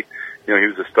defensively. He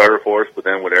was a starter for us, but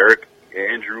then with Eric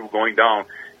and Drew going down,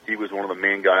 he was one of the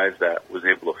main guys that was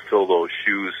able to fill those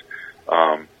shoes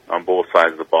on both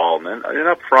sides of the ball. And then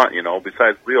up front,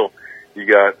 besides Leo, you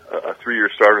got a 3-year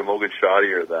starter, Logan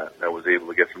Shottier, that was able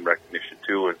to get some recognition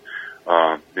too,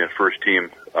 and first team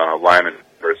lineman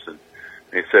person.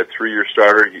 They said 3-year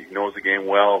starter, he knows the game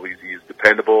well, he's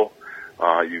dependable,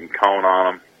 you can count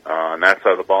on him on that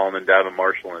side of the ball. And then Davin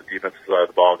Marshall on the defensive side of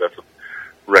the ball got some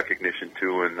recognition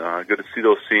too, and good to see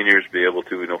those seniors be able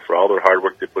to, for all their hard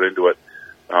work they put into it,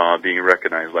 being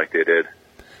recognized like they did.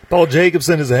 Paul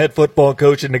Jacobson is the head football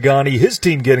coach at Negaunee. His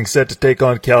team getting set to take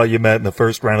on Calumet in the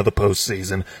first round of the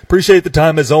postseason. Appreciate the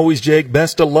time as always, Jake.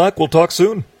 Best of luck. We'll talk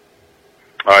soon.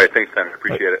 All right, thanks, Senator.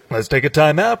 Appreciate it. Let's take a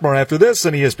time out. More after this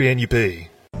on ESPN UP.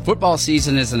 Football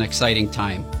season is an exciting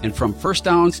time, and from first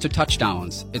downs to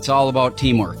touchdowns, it's all about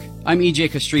teamwork. I'm E.J.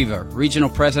 Kostriva, Regional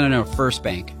President of First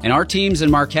Bank, and our teams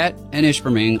in Marquette and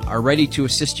Ishpeming are ready to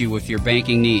assist you with your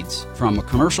banking needs. From a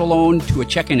commercial loan to a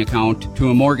checking account to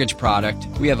a mortgage product,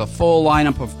 we have a full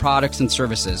lineup of products and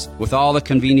services with all the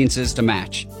conveniences to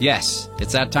match. Yes,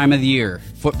 it's that time of the year.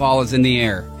 Football is in the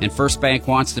air, and First Bank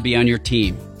wants to be on your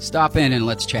team. Stop in and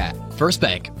let's chat. First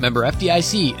Bank, member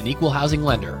FDIC, an equal housing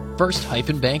lender.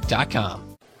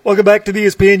 First-bank.com. Welcome back to the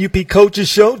ESPN UP Coaches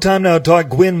Show. Time now to talk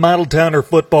Gwynn Modeltowner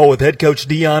football with head coach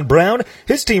Dion Brown.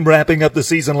 His team wrapping up the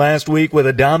season last week with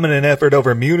a dominant effort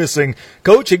over Munising.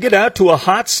 Coach, you get out to a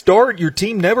hot start. Your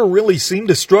team never really seemed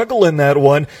to struggle in that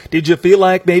one. Did you feel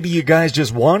like maybe you guys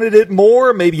just wanted it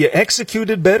more? Maybe you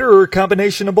executed better, or a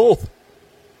combination of both?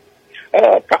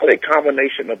 Probably a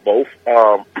combination of both.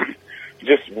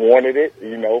 Just wanted it,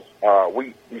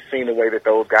 we seen the way that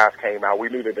those guys came out. We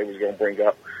knew that they was going to bring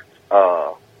up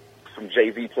some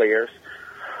JV players,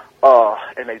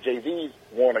 and the JVs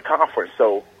won a conference.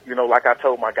 So, like I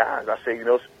told my guys, I said,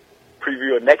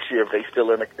 preview of next year if they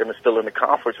still in the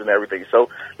conference and everything. So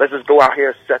let's just go out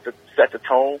here and set the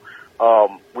tone.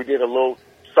 We did a little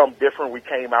something different. We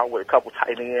came out with a couple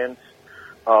tight ends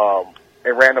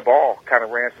and ran the ball, kind of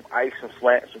ran some ice, some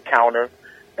slant, some counter,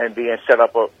 and then set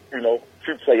up a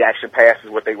few play action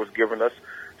passes what they was giving us.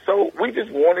 So we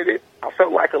just wanted it, I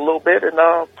felt like, a little bit, and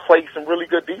played some really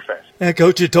good defense. Yeah,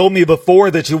 Coach, you told me before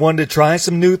that you wanted to try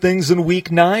some new things in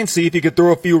Week 9, see if you could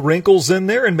throw a few wrinkles in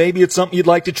there, and maybe it's something you'd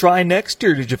like to try next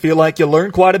year. Did you feel like you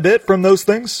learned quite a bit from those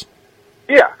things?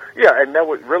 Yeah, and it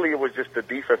was just the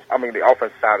defense, the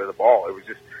offense side of the ball. It was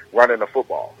just running the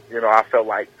football. I felt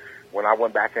like when I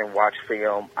went back and watched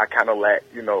film, I kind of let,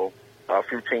 a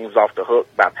few teams off the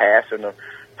hook by passing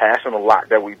a lot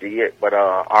that we did, but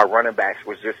our running backs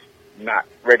was just not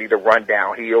ready to run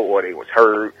downhill, or they was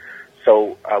hurt.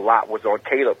 So a lot was on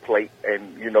Caleb's plate,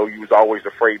 and you was always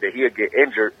afraid that he'd get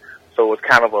injured. So it was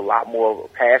kind of a lot more of a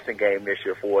passing game this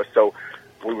year for us. So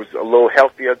we was a little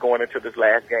healthier going into this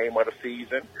last game of the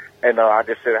season, and I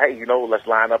just said, hey, let's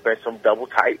line up in some double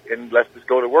tight and let's just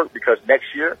go to work, because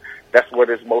next year that's what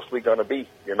it's mostly going to be.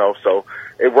 So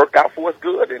it worked out for us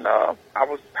good, and I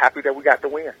was happy that we got the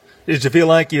win. Did you feel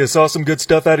like you saw some good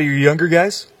stuff out of your younger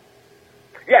guys?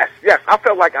 Yes. I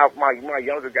felt like my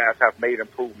younger guys have made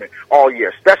improvement all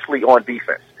year, especially on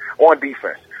defense.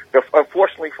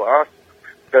 Unfortunately for us,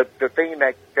 the thing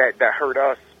that hurt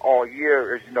us all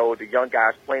year is, the young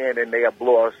guys playing and they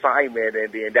blow an assignment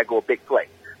and then that go a big play.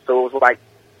 So it was like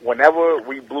whenever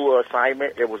we blew an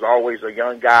assignment, it was always a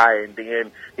young guy, and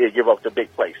then he'd give up the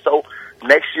big play. So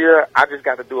next year, I just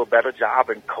got to do a better job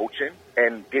in coaching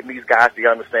and getting these guys to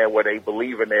understand where they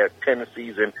believe in their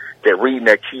tendencies, and they're reading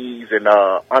their keys and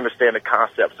understand the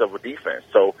concepts of a defense.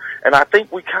 So, and I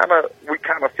think we kind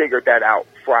of figured that out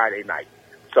Friday night.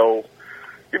 So,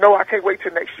 I can't wait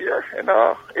till next year, and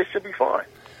it should be fun.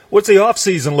 What's the off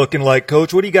season looking like,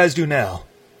 Coach? What do you guys do now?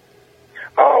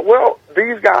 Well,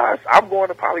 these guys, I'm going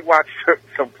to probably watch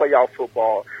some playoff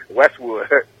football, Westwood,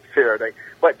 Saturday.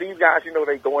 But these guys,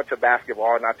 they go into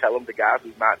basketball, and I tell them, the guys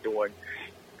who's not doing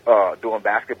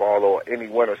basketball or any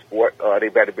winter sport, they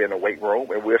better be in the weight room,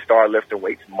 and we'll start lifting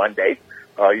weights Monday.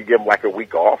 You give them like a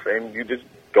week off, and you just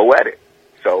go at it.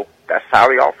 So that's how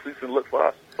the off season looks for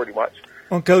us, pretty much.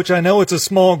 Well, Coach, I know it's a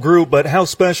small group, but how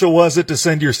special was it to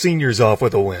send your seniors off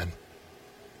with a win?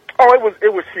 Oh,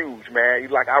 it was huge, man.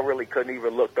 Like, I really couldn't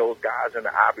even look those guys in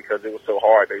the eye because it was so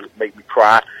hard. They make me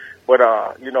cry. But,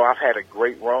 I've had a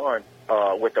great run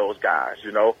with those guys,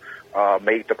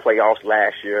 made the playoffs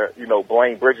last year.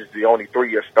 Blaine Bridges is the only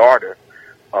 3-year starter.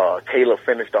 Caleb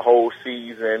finished the whole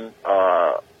season.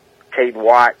 Caden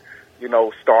Watt,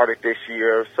 started this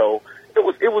year. So it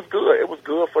was good. It was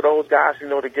good for those guys,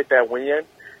 to get that win.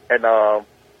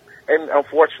 And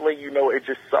unfortunately, it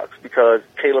just sucks because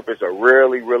Caleb is a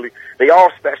really, really, they all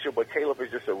special, but Caleb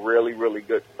is just a really, really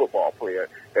good football player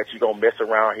that you're going to miss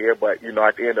around here. But,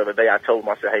 at the end of the day, I told him,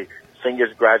 I said, hey,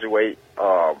 seniors graduate,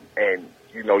 and,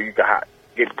 you got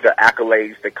get the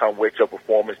accolades that come with your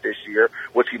performance this year,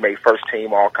 which he made first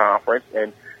team all conference.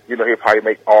 And, he'll probably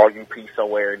make all UP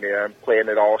somewhere in there and play in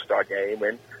an all-star game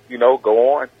and,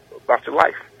 go on about your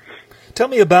life. Tell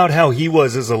me about how he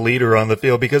was as a leader on the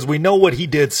field, because we know what he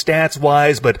did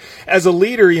stats-wise, but as a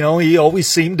leader, he always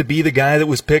seemed to be the guy that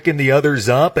was picking the others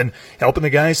up and helping the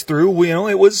guys through.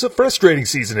 It was a frustrating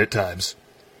season at times.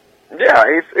 Yeah,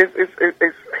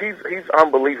 he's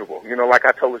unbelievable. Like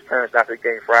I told his parents after the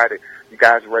game Friday, you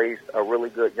guys raised a really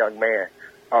good young man.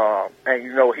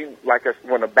 And he, like us,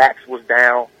 when the backs was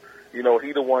down, he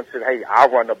the one said, hey, I'll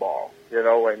run the ball.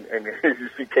 And you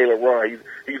see Caleb run,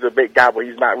 he's a big guy, but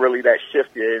he's not really that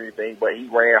shifty or anything, but he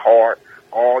ran hard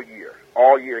all year.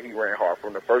 All year he ran hard,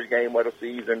 from the first game of the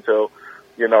season till,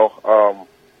 the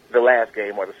last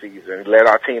game of the season. He led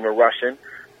our team in rushing.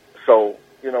 So,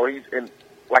 he's in,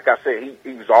 like I said,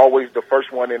 he was always the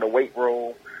first one in the weight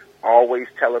room, always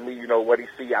telling me, what he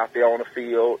see out there on the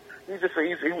field.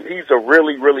 He's a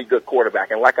really, really good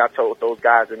quarterback. And like I told those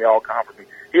guys in the all-conference,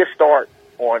 he'll start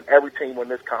on every team in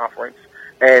this conference,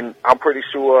 and I'm pretty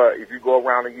sure if you go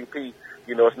around the UP,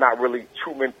 it's not really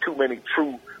too many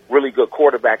true, really good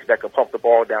quarterbacks that can pump the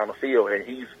ball down the field, and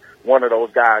he's one of those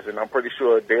guys, and I'm pretty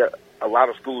sure a lot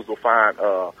of schools will find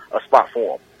a spot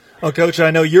for him. Well, Coach,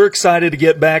 I know you're excited to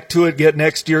get back to it, get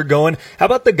next year going. How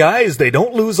about the guys? They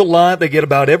don't lose a lot. They get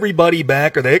about everybody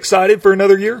back. Are they excited for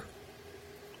another year?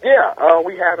 Yeah,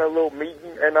 we had a little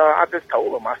meeting, and I just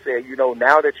told them, I said,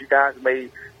 now that you guys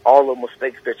made all the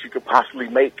mistakes that you could possibly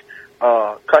make,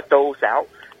 cut those out.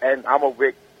 And I'm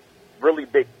a really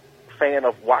big fan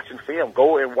of watching film.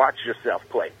 Go and watch yourself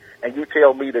play. And you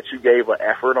tell me that you gave an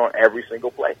effort on every single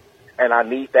play. And I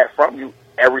need that from you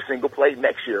every single play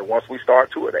next year once we start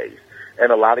 2-a-days.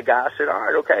 And a lot of guys said, all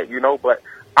right, okay, but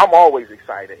I'm always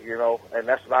excited, and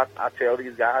that's what I tell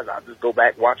these guys. I just go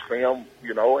back, watch film,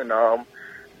 and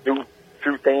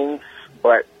do things.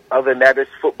 But other than that,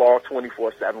 it's football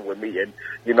 24/7 with me. And,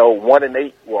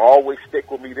 1-8 will always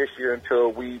stick with me this year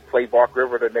until we play Bark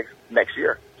River the next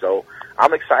year. So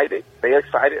I'm excited. They're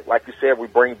excited. Like you said, we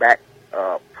bring back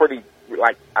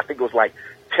I think it was like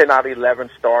 10 out of 11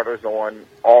 starters on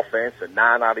offense and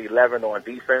 9 out of 11 on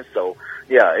defense. So,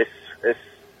 yeah, it's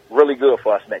really good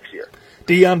for us next year.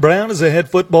 Deion Brown is a head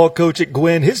football coach at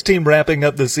Gwynn. His team wrapping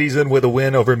up the season with a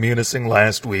win over Munising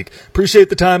last week. Appreciate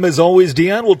the time as always,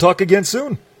 Deion. We'll talk again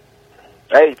soon.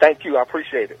 Hey, thank you. I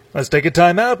appreciate it. Let's take a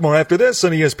time out. More after this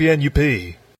on ESPN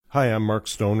UP. Hi, I'm Mark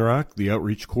Stonerock, the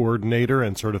Outreach Coordinator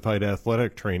and Certified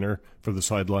Athletic Trainer for the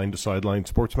Sideline to Sideline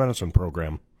Sports Medicine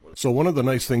Program. So one of the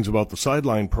nice things about the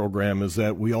Sideline program is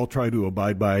that we all try to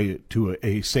abide by to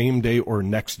a same day or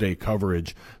next day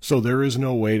coverage. So there is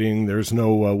no waiting. There's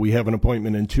no, we have an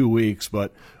appointment in 2 weeks,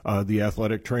 but the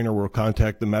athletic trainer will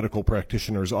contact the medical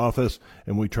practitioner's office,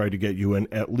 and we try to get you in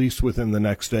at least within the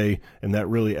next day, and that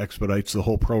really expedites the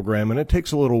whole program, and it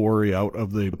takes a little worry out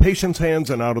of the patient's hands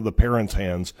and out of the parents'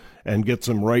 hands and gets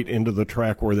them right into the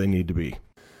track where they need to be.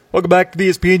 Welcome back to the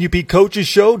ESPN UP Coaches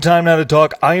Show. Time now to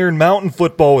talk Iron Mountain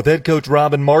football with head coach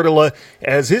Robin Martela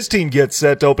as his team gets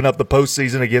set to open up the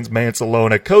postseason against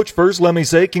Mansalona. Coach, first let me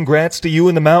say congrats to you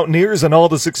and the Mountaineers on all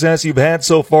the success you've had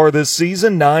so far this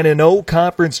season, 9-0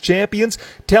 conference champions.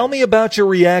 Tell me about your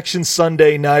reaction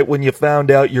Sunday night when you found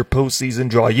out your postseason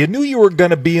draw. You knew you were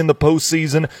going to be in the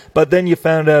postseason, but then you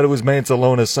found out it was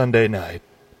Mansalona Sunday night.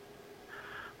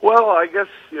 Well, I guess,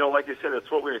 like you said, it's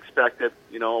what we expected.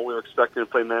 We were expecting to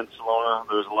play Mansalona.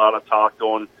 There was a lot of talk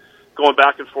going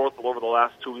back and forth over the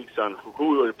last 2 weeks on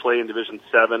who we would play in Division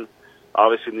 7.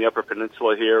 Obviously, in the Upper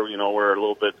Peninsula here, we're a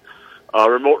little bit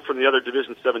remote from the other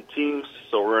Division 7 teams,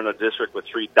 so we're in a district with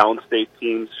 3 downstate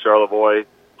teams, Charlevoix,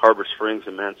 Harbor Springs,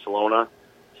 and Mansalona.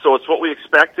 So it's what we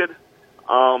expected.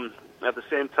 At the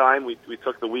same time, we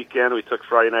took the weekend, we took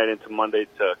Friday night into Monday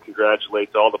to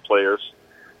congratulate all the players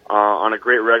on a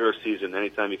great regular season.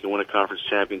 Anytime you can win a conference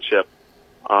championship,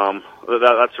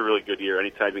 that's a really good year.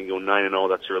 Anytime you can go 9-0,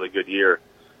 that's a really good year.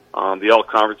 The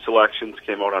all-conference selections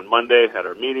came out on Monday at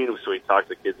our meeting, so we talked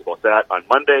to the kids about that on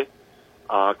Monday.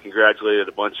 Congratulated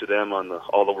a bunch of them on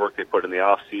all the work they put in the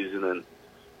off season and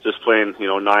just playing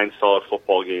 9 solid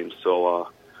football games. So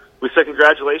we said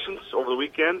congratulations over the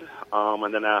weekend,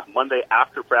 and then Monday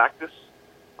after practice,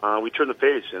 we turned the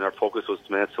page, and our focus was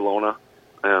Mansalona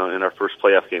in our first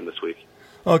playoff game this week.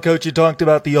 Well, Coach, you talked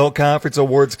about the all-conference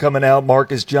awards coming out.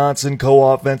 Marcus Johnson,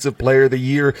 co-offensive player of the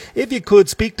year. If you could,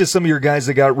 speak to some of your guys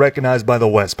that got recognized by the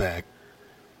Westpac.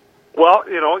 Well,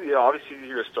 obviously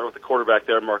you're going to start with the quarterback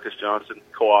there, Marcus Johnson,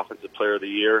 co-offensive player of the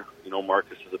year.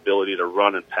 Marcus's ability to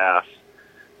run and pass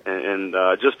and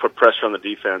just put pressure on the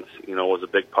defense, was a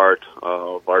big part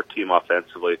of our team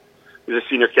offensively. He's a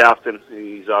senior captain.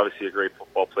 He's obviously a great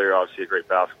football player, obviously a great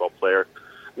basketball player.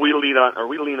 We lean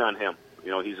on him.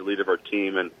 He's the leader of our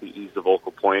team, and he's the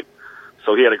vocal point.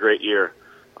 So he had a great year.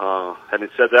 Having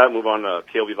said that, move on to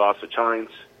Caleb Vossa-Chines,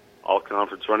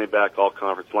 all-conference running back,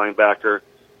 all-conference linebacker,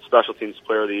 special teams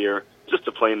player of the year, just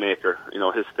a playmaker.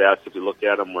 His stats, if you look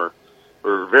at them, were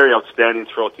very outstanding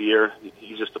throughout the year.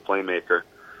 He's just a playmaker.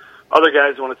 Other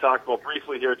guys I want to talk about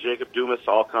briefly here, Jacob Dumas,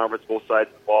 all-conference, both sides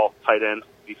of the ball, tight end,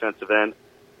 defensive end.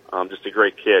 Just a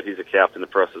great kid. He's a captain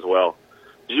for us as well.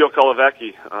 Gio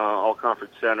Colavecchi,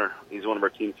 all-conference center. He's one of our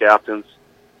team captains.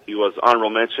 He was honorable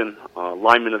mention,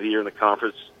 lineman of the year in the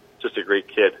conference. Just a great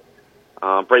kid.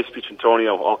 Bryce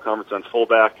Picentonio, all-conference on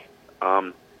fullback.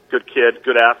 Good kid,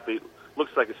 good athlete.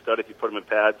 Looks like a stud if you put him in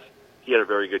pads. He had a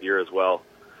very good year as well.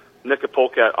 Nick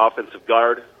Apolka, offensive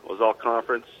guard, was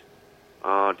all-conference.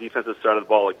 Defensive side of the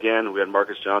ball again. We had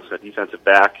Marcus Johnson at defensive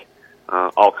back,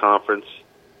 all-conference.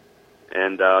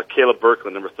 And Caleb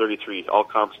Berkland, number 33,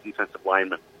 all-conference defensive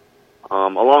lineman.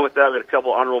 Along with that, we had a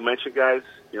couple honorable mention guys.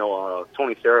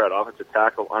 Tony Thera at offensive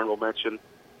tackle, honorable mention.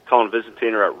 Colin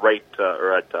Visitainer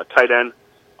at tight end,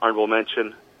 honorable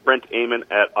mention. Brent Amon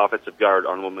at offensive guard,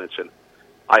 honorable mention.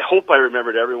 I hope I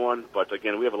remembered everyone, but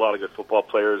again, we have a lot of good football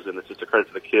players, and it's just a credit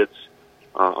to the kids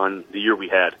on the year we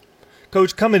had.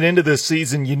 Coach, coming into this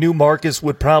season, you knew Marcus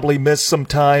would probably miss some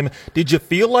time. Did you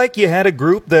feel like you had a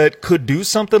group that could do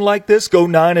something like this, go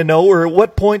 9-0, or at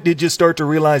what point did you start to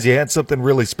realize you had something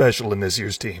really special in this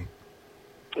year's team?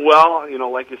 Well,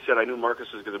 like you said, I knew Marcus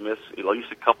was going to miss at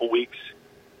least a couple weeks.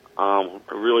 I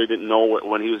really didn't know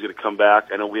when he was going to come back.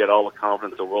 I know we had all the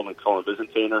confidence in the world in Colin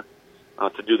Visitainer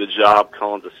to do the job.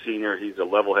 Colin's a senior. He's a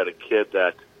level-headed kid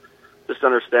that just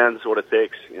understands what it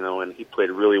takes, and he played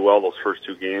really well those first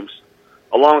 2 games,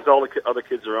 along with all the other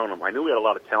kids around him. I knew we had a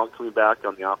lot of talent coming back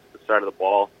on the opposite side of the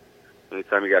ball.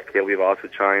 Anytime you got Caleb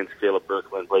Vossa-Chines, Caleb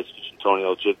Berkland, Bryce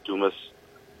Picentonio, Jake Dumas,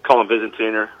 Colin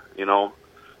Visitainer,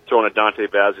 throwing a Dante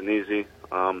Bazzanese.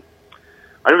 I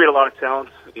knew we had a lot of talent.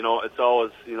 It's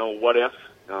always, what if?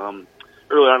 Early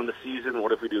on in the season,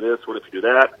 what if we do this? What if we do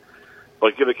that?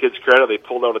 But give the kids credit. They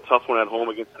pulled out a tough one at home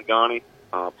against Nagani,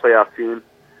 playoff team.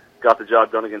 Got the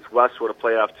job done against Westwood, a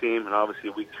playoff team. And obviously,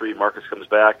 week 3, Marcus comes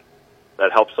back.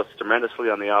 That helps us tremendously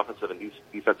on the offensive and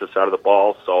defensive side of the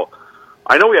ball. So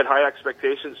I know we had high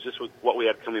expectations just with what we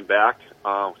had coming back,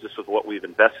 just with what we've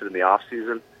invested in the off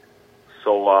season.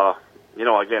 So,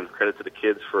 again, credit to the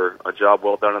kids for a job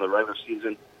well done in the regular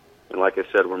season. And like I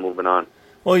said, we're moving on.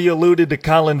 Well, you alluded to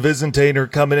Colin Visitainer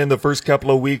coming in the first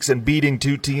couple of weeks and beating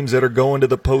 2 teams that are going to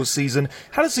the postseason.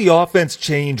 How does the offense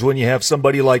change when you have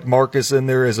somebody like Marcus in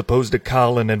there as opposed to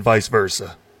Colin and vice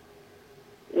versa?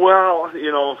 Well,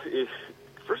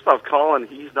 first off, Colin,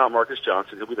 he's not Marcus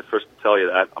Johnson. He'll be the first to tell you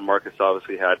that. Marcus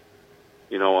obviously had,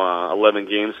 11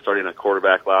 games starting at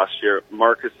quarterback last year.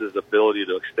 Marcus's ability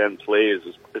to extend plays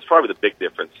is probably the big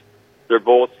difference. They're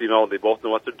both, they both know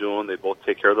what they're doing. They both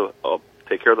take care of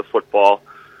the football.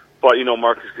 But,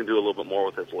 Marcus can do a little bit more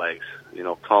with his legs.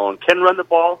 Colin can run the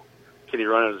ball. Can he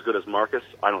run it as good as Marcus?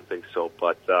 I don't think so.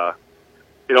 But,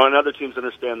 and other teams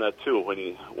understand that too.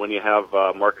 When you have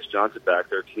Marcus Johnson back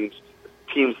there, teams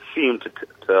seem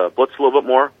to blitz a little bit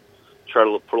more, try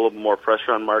to put a little bit more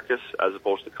pressure on Marcus as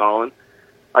opposed to Colin.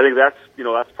 I think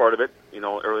that's part of it,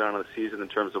 early on in the season in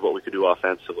terms of what we could do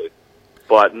offensively.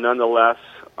 But nonetheless,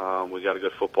 we got a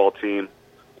good football team,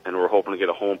 and we're hoping to get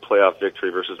a home playoff victory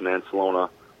versus Mansalona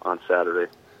on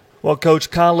Saturday. Well, Coach,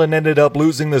 Colin ended up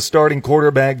losing the starting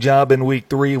quarterback job in Week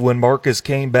 3 when Marcus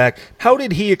came back. How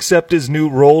did he accept his new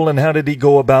role, and how did he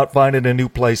go about finding a new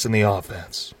place in the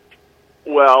offense?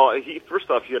 Well, first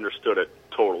off, he understood it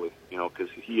totally, because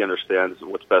he understands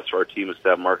what's best for our team is to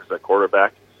have Marcus at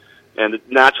quarterback. And the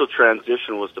natural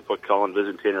transition was to put Colin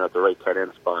Byzantiner at the right tight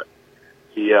end spot.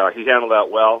 He handled that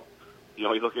well. You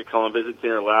look at Colin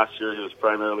Byzantiner last year, he was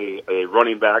primarily a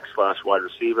running back / wide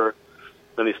receiver.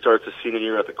 Then he starts his senior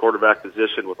year at the quarterback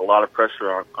position with a lot of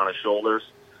pressure on his shoulders.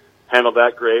 Handled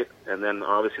that great. And then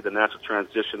obviously the natural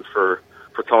transition for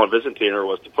Colin Byzantiner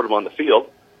was to put him on the field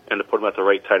and to put him at the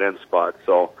right tight end spot.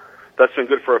 So that's been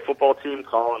good for our football team.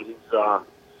 Colin, he's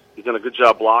done a good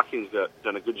job blocking. He's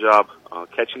done a good job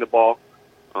catching the ball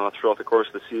throughout the course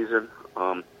of the season.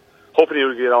 Hoping he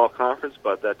would get all conference,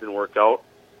 but that didn't work out.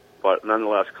 But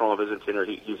nonetheless, Colin Byzantiner,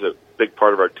 he's a big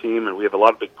part of our team, and we have a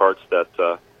lot of big parts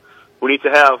that we need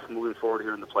to have moving forward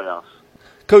here in the playoffs.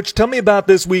 Coach, tell me about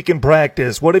this week in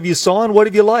practice. What have you saw and what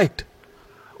have you liked?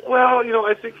 Well,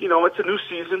 I think, it's a new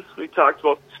season. We talked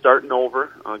about starting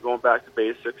over, going back to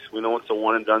basics. We know it's a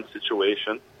one-and-done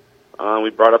situation. We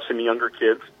brought up some younger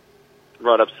kids,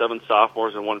 brought up 7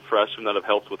 sophomores and 1 freshman that have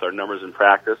helped with our numbers in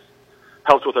practice,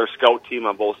 helped with our scout team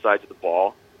on both sides of the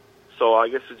ball. So I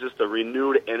guess it's just a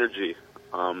renewed energy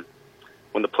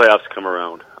when the playoffs come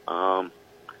around.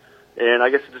 And I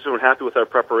guess we're happy with our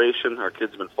preparation. Our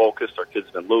kids have been focused. Our kids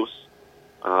have been loose.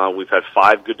 We've had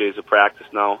 5 good days of practice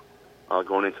now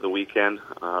going into the weekend.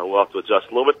 We'll have to adjust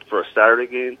a little bit for a Saturday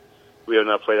game. We have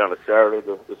not played on a Saturday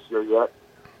this year yet.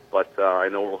 But I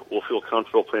know we'll feel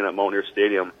comfortable playing at Mountaineer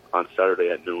Stadium on Saturday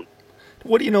at noon.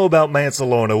 What do you know about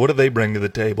Mansalona? What do they bring to the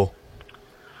table?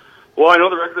 Well, I know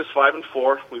the record is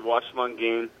 5-4. We've watched them on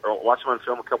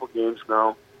film a couple games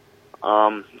now.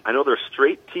 I know they're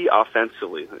straight T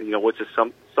offensively, which is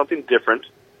something different.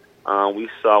 We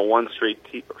saw one straight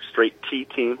T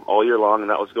team all year long, and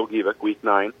that was Gogebic, Week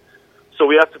 9. So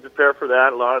we have to prepare for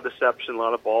that. A lot of deception, a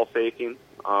lot of ball faking.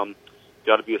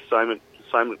 Got to be assignment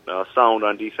sound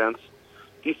on defense.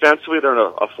 Defensively, they're in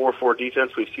a 4-4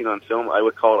 defense we've seen on film. I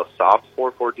would call it a soft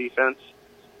 4-4 defense.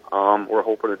 We're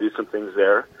hoping to do some things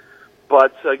there.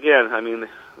 But again,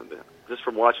 just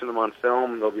from watching them on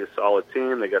film, they'll be a solid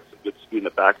team. They got some good speed in the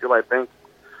backfield, I think.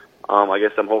 I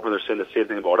guess I'm hoping they're saying the same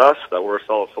thing about us, that we're a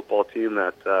solid football team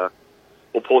that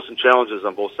will pose some challenges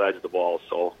on both sides of the ball.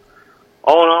 So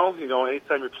all in all,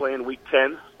 anytime you're playing Week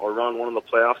 10 or round 1 of the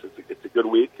playoffs, it's a good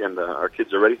week, and our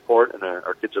kids are ready for it, and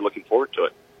our kids are looking forward to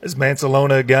it. Has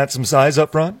Mansalona got some size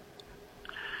up front?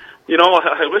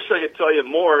 I wish I could tell you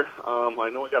more. I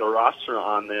know we got a roster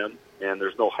on them, and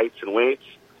there's no heights and weights.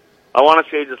 I want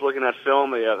to say, just looking at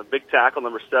film, they have a big tackle,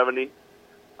 number 70,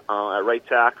 at right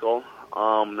tackle.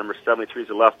 Number 73 is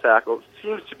a left tackle. It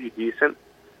seems to be decent.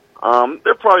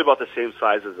 They're probably about the same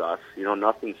size as us.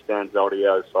 Nothing stands out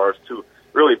yet as far as too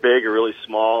really big or really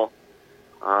small.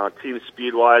 Team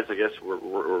speed-wise, I guess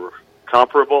we're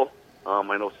comparable.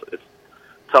 I know it's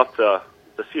tough to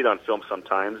see it on film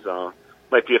sometimes.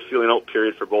 Might be a feeling-out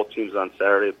period for both teams on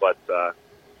Saturday, but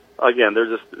again,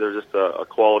 they're just a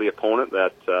quality opponent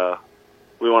that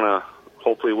we want to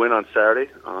hopefully win on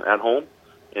Saturday at home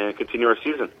and continue our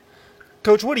season.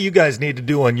 Coach, what do you guys need to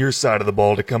do on your side of the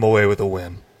ball to come away with a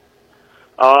win?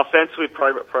 Offensively,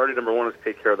 priority number 1 is to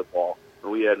take care of the ball.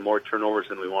 We had more turnovers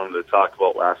than we wanted to talk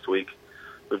about last week.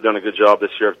 We've done a good job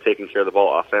this year of taking care of the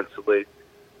ball offensively.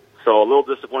 So a little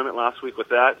disappointment last week with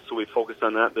that, so we focused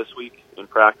on that this week in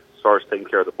practice as far as taking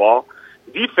care of the ball.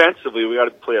 Defensively, we got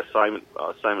to play assignment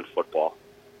football.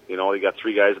 You got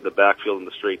 3 guys in the backfield in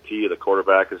the straight T. The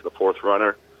quarterback is the 4th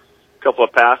runner. A couple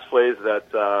of pass plays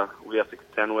that we have to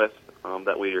contend with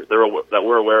that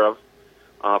we're aware of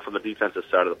from the defensive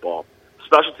side of the ball.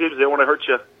 Special teams, they want to hurt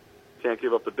you. Can't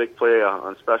give up the big play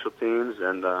on special teams,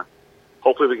 and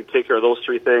hopefully we can take care of those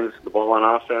 3 things: the ball on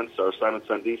offense, our assignments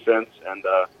on defense, and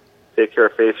take care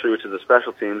of phase 3, which is the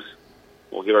special teams.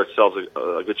 We'll give ourselves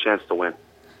a good chance to win.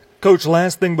 Coach,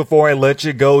 last thing before I let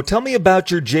you go, tell me about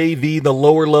your JV, the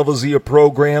lower levels of your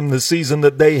program, the season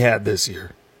that they had this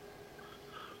year.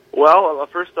 Well,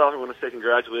 first off, I want to say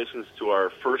congratulations to our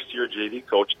first-year JV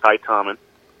coach, Ty Tommen.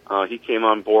 He came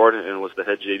on board and was the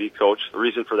head JV coach. The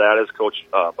reason for that is Coach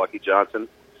Bucky Johnson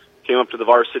came up to the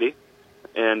varsity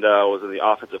and was the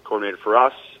offensive coordinator for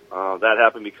us. That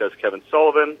happened because Kevin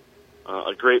Sullivan,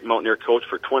 a great Mountaineer coach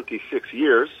for 26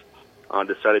 years,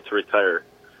 decided to retire.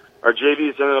 Our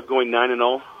JVs ended up going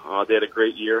 9-0. They had a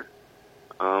great year.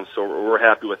 So we're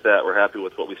happy with that. We're happy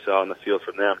with what we saw on the field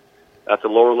from them. At the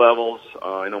lower levels,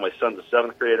 I know my son's a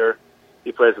 7th grader.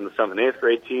 He plays in the 7th and 8th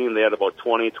grade team. They had about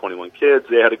 20, 21 kids.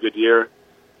 They had a good year.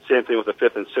 Same thing with the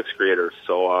 5th and 6th graders.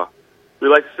 So we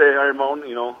like to say at Iron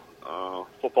Mountain,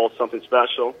 football is something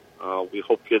special. We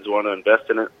hope kids want to invest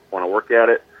in it, want to work at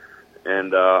it,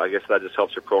 and I guess that just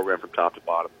helps your program from top to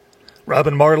bottom.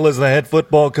 Robin Martle is the head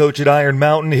football coach at Iron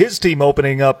Mountain. His team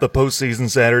opening up the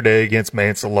postseason Saturday against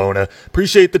Mansalona.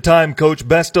 Appreciate the time, Coach.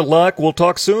 Best of luck. We'll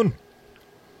talk soon.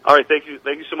 All right, thank you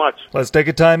so much. Let's take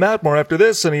a time out. More after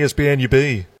this on ESPN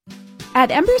UP.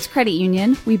 At Embers Credit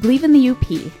Union, we believe in the UP,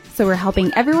 so we're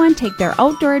helping everyone take their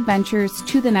outdoor adventures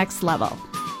to the next level.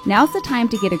 Now's the time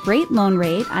to get a great loan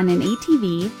rate on an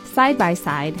ATV,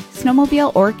 side-by-side,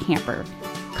 snowmobile, or camper.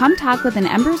 Come talk with an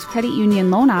Embers Credit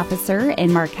Union loan officer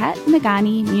in Marquette,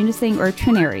 Negaunee, Munising, or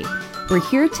Trinity. We're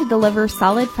here to deliver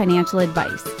solid financial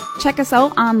advice. Check us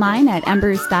out online at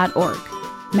embers.org.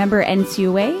 Member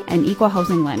NCUA and Equal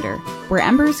Housing Lender. We're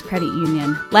Embers Credit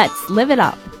Union. Let's live it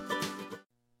up.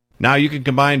 Now you can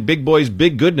combine Big Boy's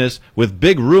big goodness with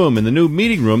big room in the new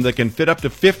meeting room that can fit up to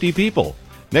 50 people.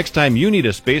 Next time you need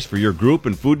a space for your group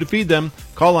and food to feed them,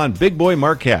 call on Big Boy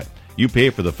Marquette. You pay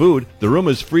for the food, the room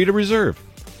is free to reserve.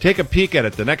 Take a peek at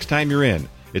it the next time you're in.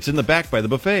 It's in the back by the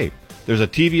buffet. There's a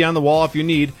TV on the wall if you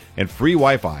need, and free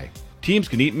Wi-Fi. Teams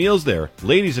can eat meals there.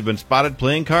 Ladies have been spotted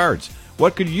playing cards.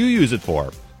 What could you use it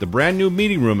for? The brand new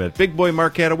meeting room at Big Boy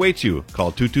Marquette awaits you.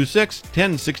 Call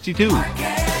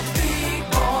 226-1062.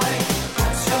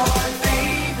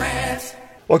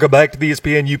 Welcome back to the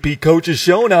ESPN UP Coaches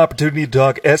Show, an opportunity to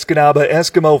talk Escanaba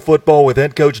Eskimo football with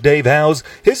head coach Dave Howes.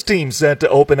 His team's set to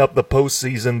open up the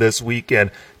postseason this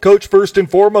weekend. Coach, first and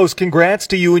foremost, congrats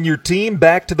to you and your team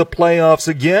back to the playoffs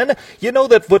again. You know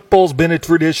that football's been a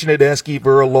tradition at Esky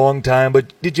for a long time,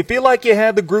 but did you feel like you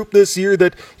had the group this year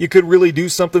that you could really do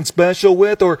something special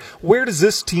with, or where does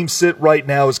this team sit right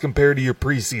now as compared to your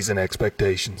preseason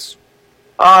expectations?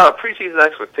 Preseason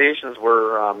expectations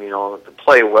were, to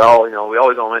play well. We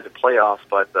always went to playoffs,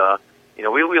 but,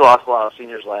 we lost a lot of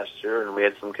seniors last year, and we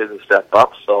had some kids that stepped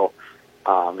up. So,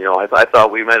 I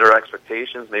thought we met our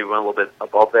expectations, maybe went a little bit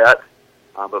above that,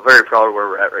 but very proud of where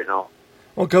we're at right now.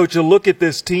 Well, Coach, you look at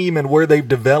this team and where they've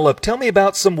developed. Tell me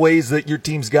about some ways that your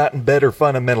team's gotten better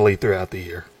fundamentally throughout the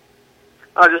year.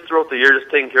 Just throughout the year,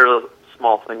 just taking care of the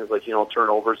small things like,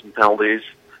 turnovers and penalties.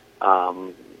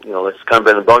 It's kind of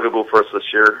been a bugaboo for us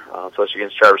this year, especially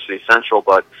against Traverse City Central,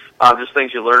 but just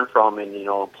things you learn from and,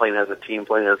 playing as a team,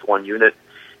 playing as one unit.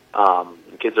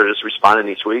 Kids are just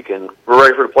responding each week, and we're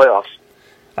ready for the playoffs.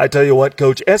 I tell you what,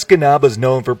 Coach, Escanaba's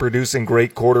known for producing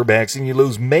great quarterbacks, and you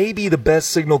lose maybe the best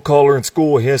signal caller in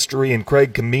school history in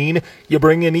Craig Kameen. You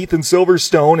bring in Ethan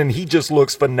Silverstone, and he just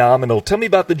looks phenomenal. Tell me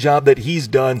about the job that he's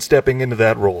done stepping into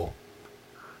that role.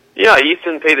 Yeah,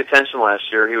 Ethan paid attention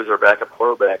last year. He was our backup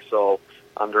quarterback, so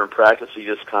during practice, he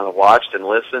just kind of watched and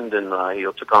listened, and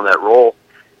took on that role.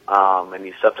 And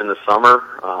he stepped in the summer,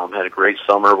 had a great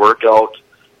summer workout,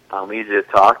 easy to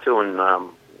talk to, and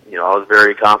I was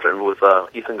very confident with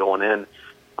Ethan going in.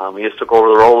 He just took over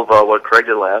the role of what Craig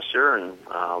did last year, and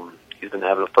he's been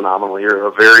having a phenomenal year.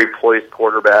 A very poised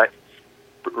quarterback,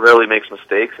 rarely makes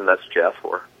mistakes, and that's what you ask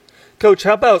for. Coach,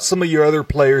 how about some of your other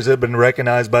players that have been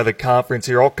recognized by the conference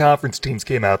here? All conference teams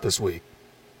came out this week.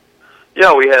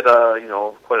 Yeah, we had,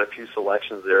 quite a few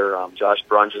selections there. Josh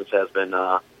Brungens has been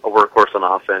a workhorse on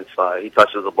offense. He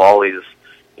touches the ball. He's,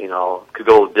 could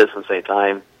go the distance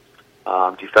anytime.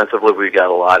 Defensively, we got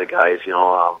a lot of guys. We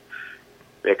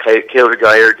had Caleb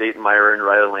Geyer, Dayton Meyer, and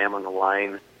Riley Lamb on the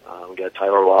line. We got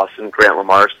Tyler Lawson, Grant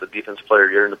Lamarche, the defense player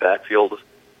here in the backfield.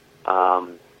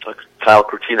 Kyle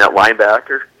Curtin at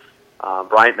linebacker.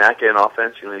 Bryant Mackey on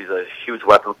offense. He's a huge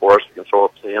weapon for us. We can throw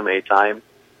it to him anytime.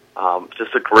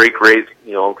 Just a great,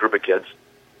 group of kids.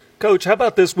 Coach, how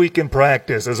about this week in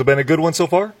practice? Has it been a good one so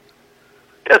far?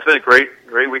 Yeah, it's been a great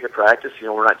week of practice.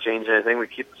 We're not changing anything. We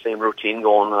keep the same routine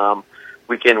going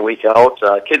week in, week out.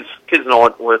 Kids know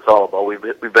what it's all about.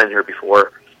 We've been here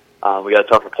before. We got a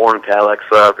tough opponent, Cadillac's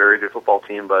a very good football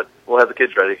team, but we'll have the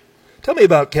kids ready. Tell me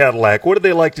about Cadillac. What do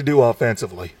they like to do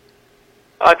offensively?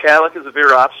 Cadillac is a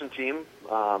veer option team.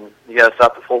 You got to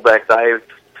stop the fullback dive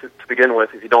to begin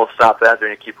with. If you don't stop that, then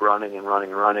you keep running and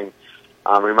running and running.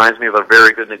 Reminds me of a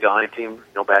very good Negaunee team,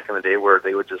 back in the day where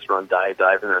they would just run dive,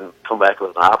 and then come back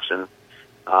with an option.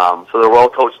 So they're a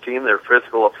well-coached team. They're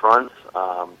physical up front.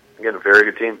 Again, a very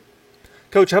good team.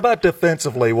 Coach, how about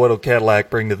defensively? What will Cadillac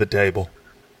bring to the table?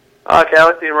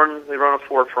 Cadillac, they run a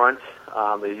four front.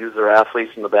 They use their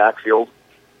athletes in the backfield.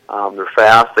 They're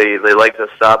fast. They like to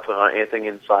stop anything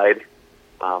inside.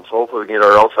 So hopefully we can get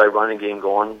our outside running game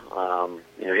going.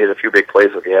 Hit a few big plays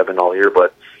like we have been all year.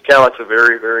 But Cadillac's a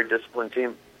very, very disciplined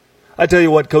team. I tell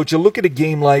you what, Coach, you look at a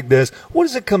game like this, what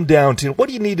does it come down to? What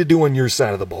do you need to do on your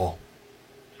side of the ball?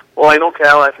 Well, I know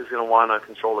Cadillac is going to want to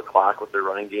control the clock with their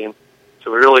running game.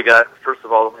 So we really got, first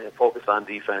of all, focus on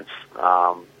defense.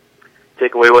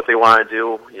 Take away what they want to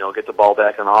do, get the ball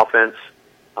back on offense.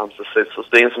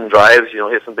 Sustain some drives,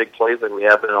 hit some big plays like we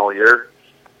have been all year.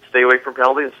 Stay away from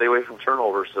penalties and stay away from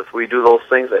turnovers. So if we do those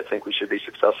things, I think we should be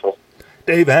successful.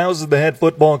 Dave Howes is the head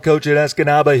football coach at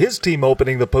Escanaba. His team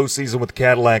opening the postseason with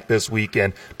Cadillac this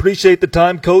weekend. Appreciate the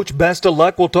time, Coach. Best of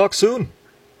luck. We'll talk soon.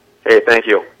 Hey, thank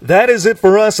you. That is it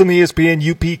for us on the ESPN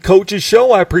UP Coaches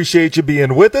Show. I appreciate you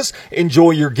being with us.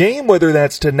 Enjoy your game, whether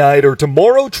that's tonight or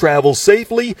tomorrow. Travel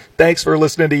safely. Thanks for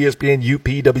listening to ESPN UP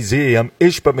WZAM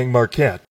Ishpeming Marquette.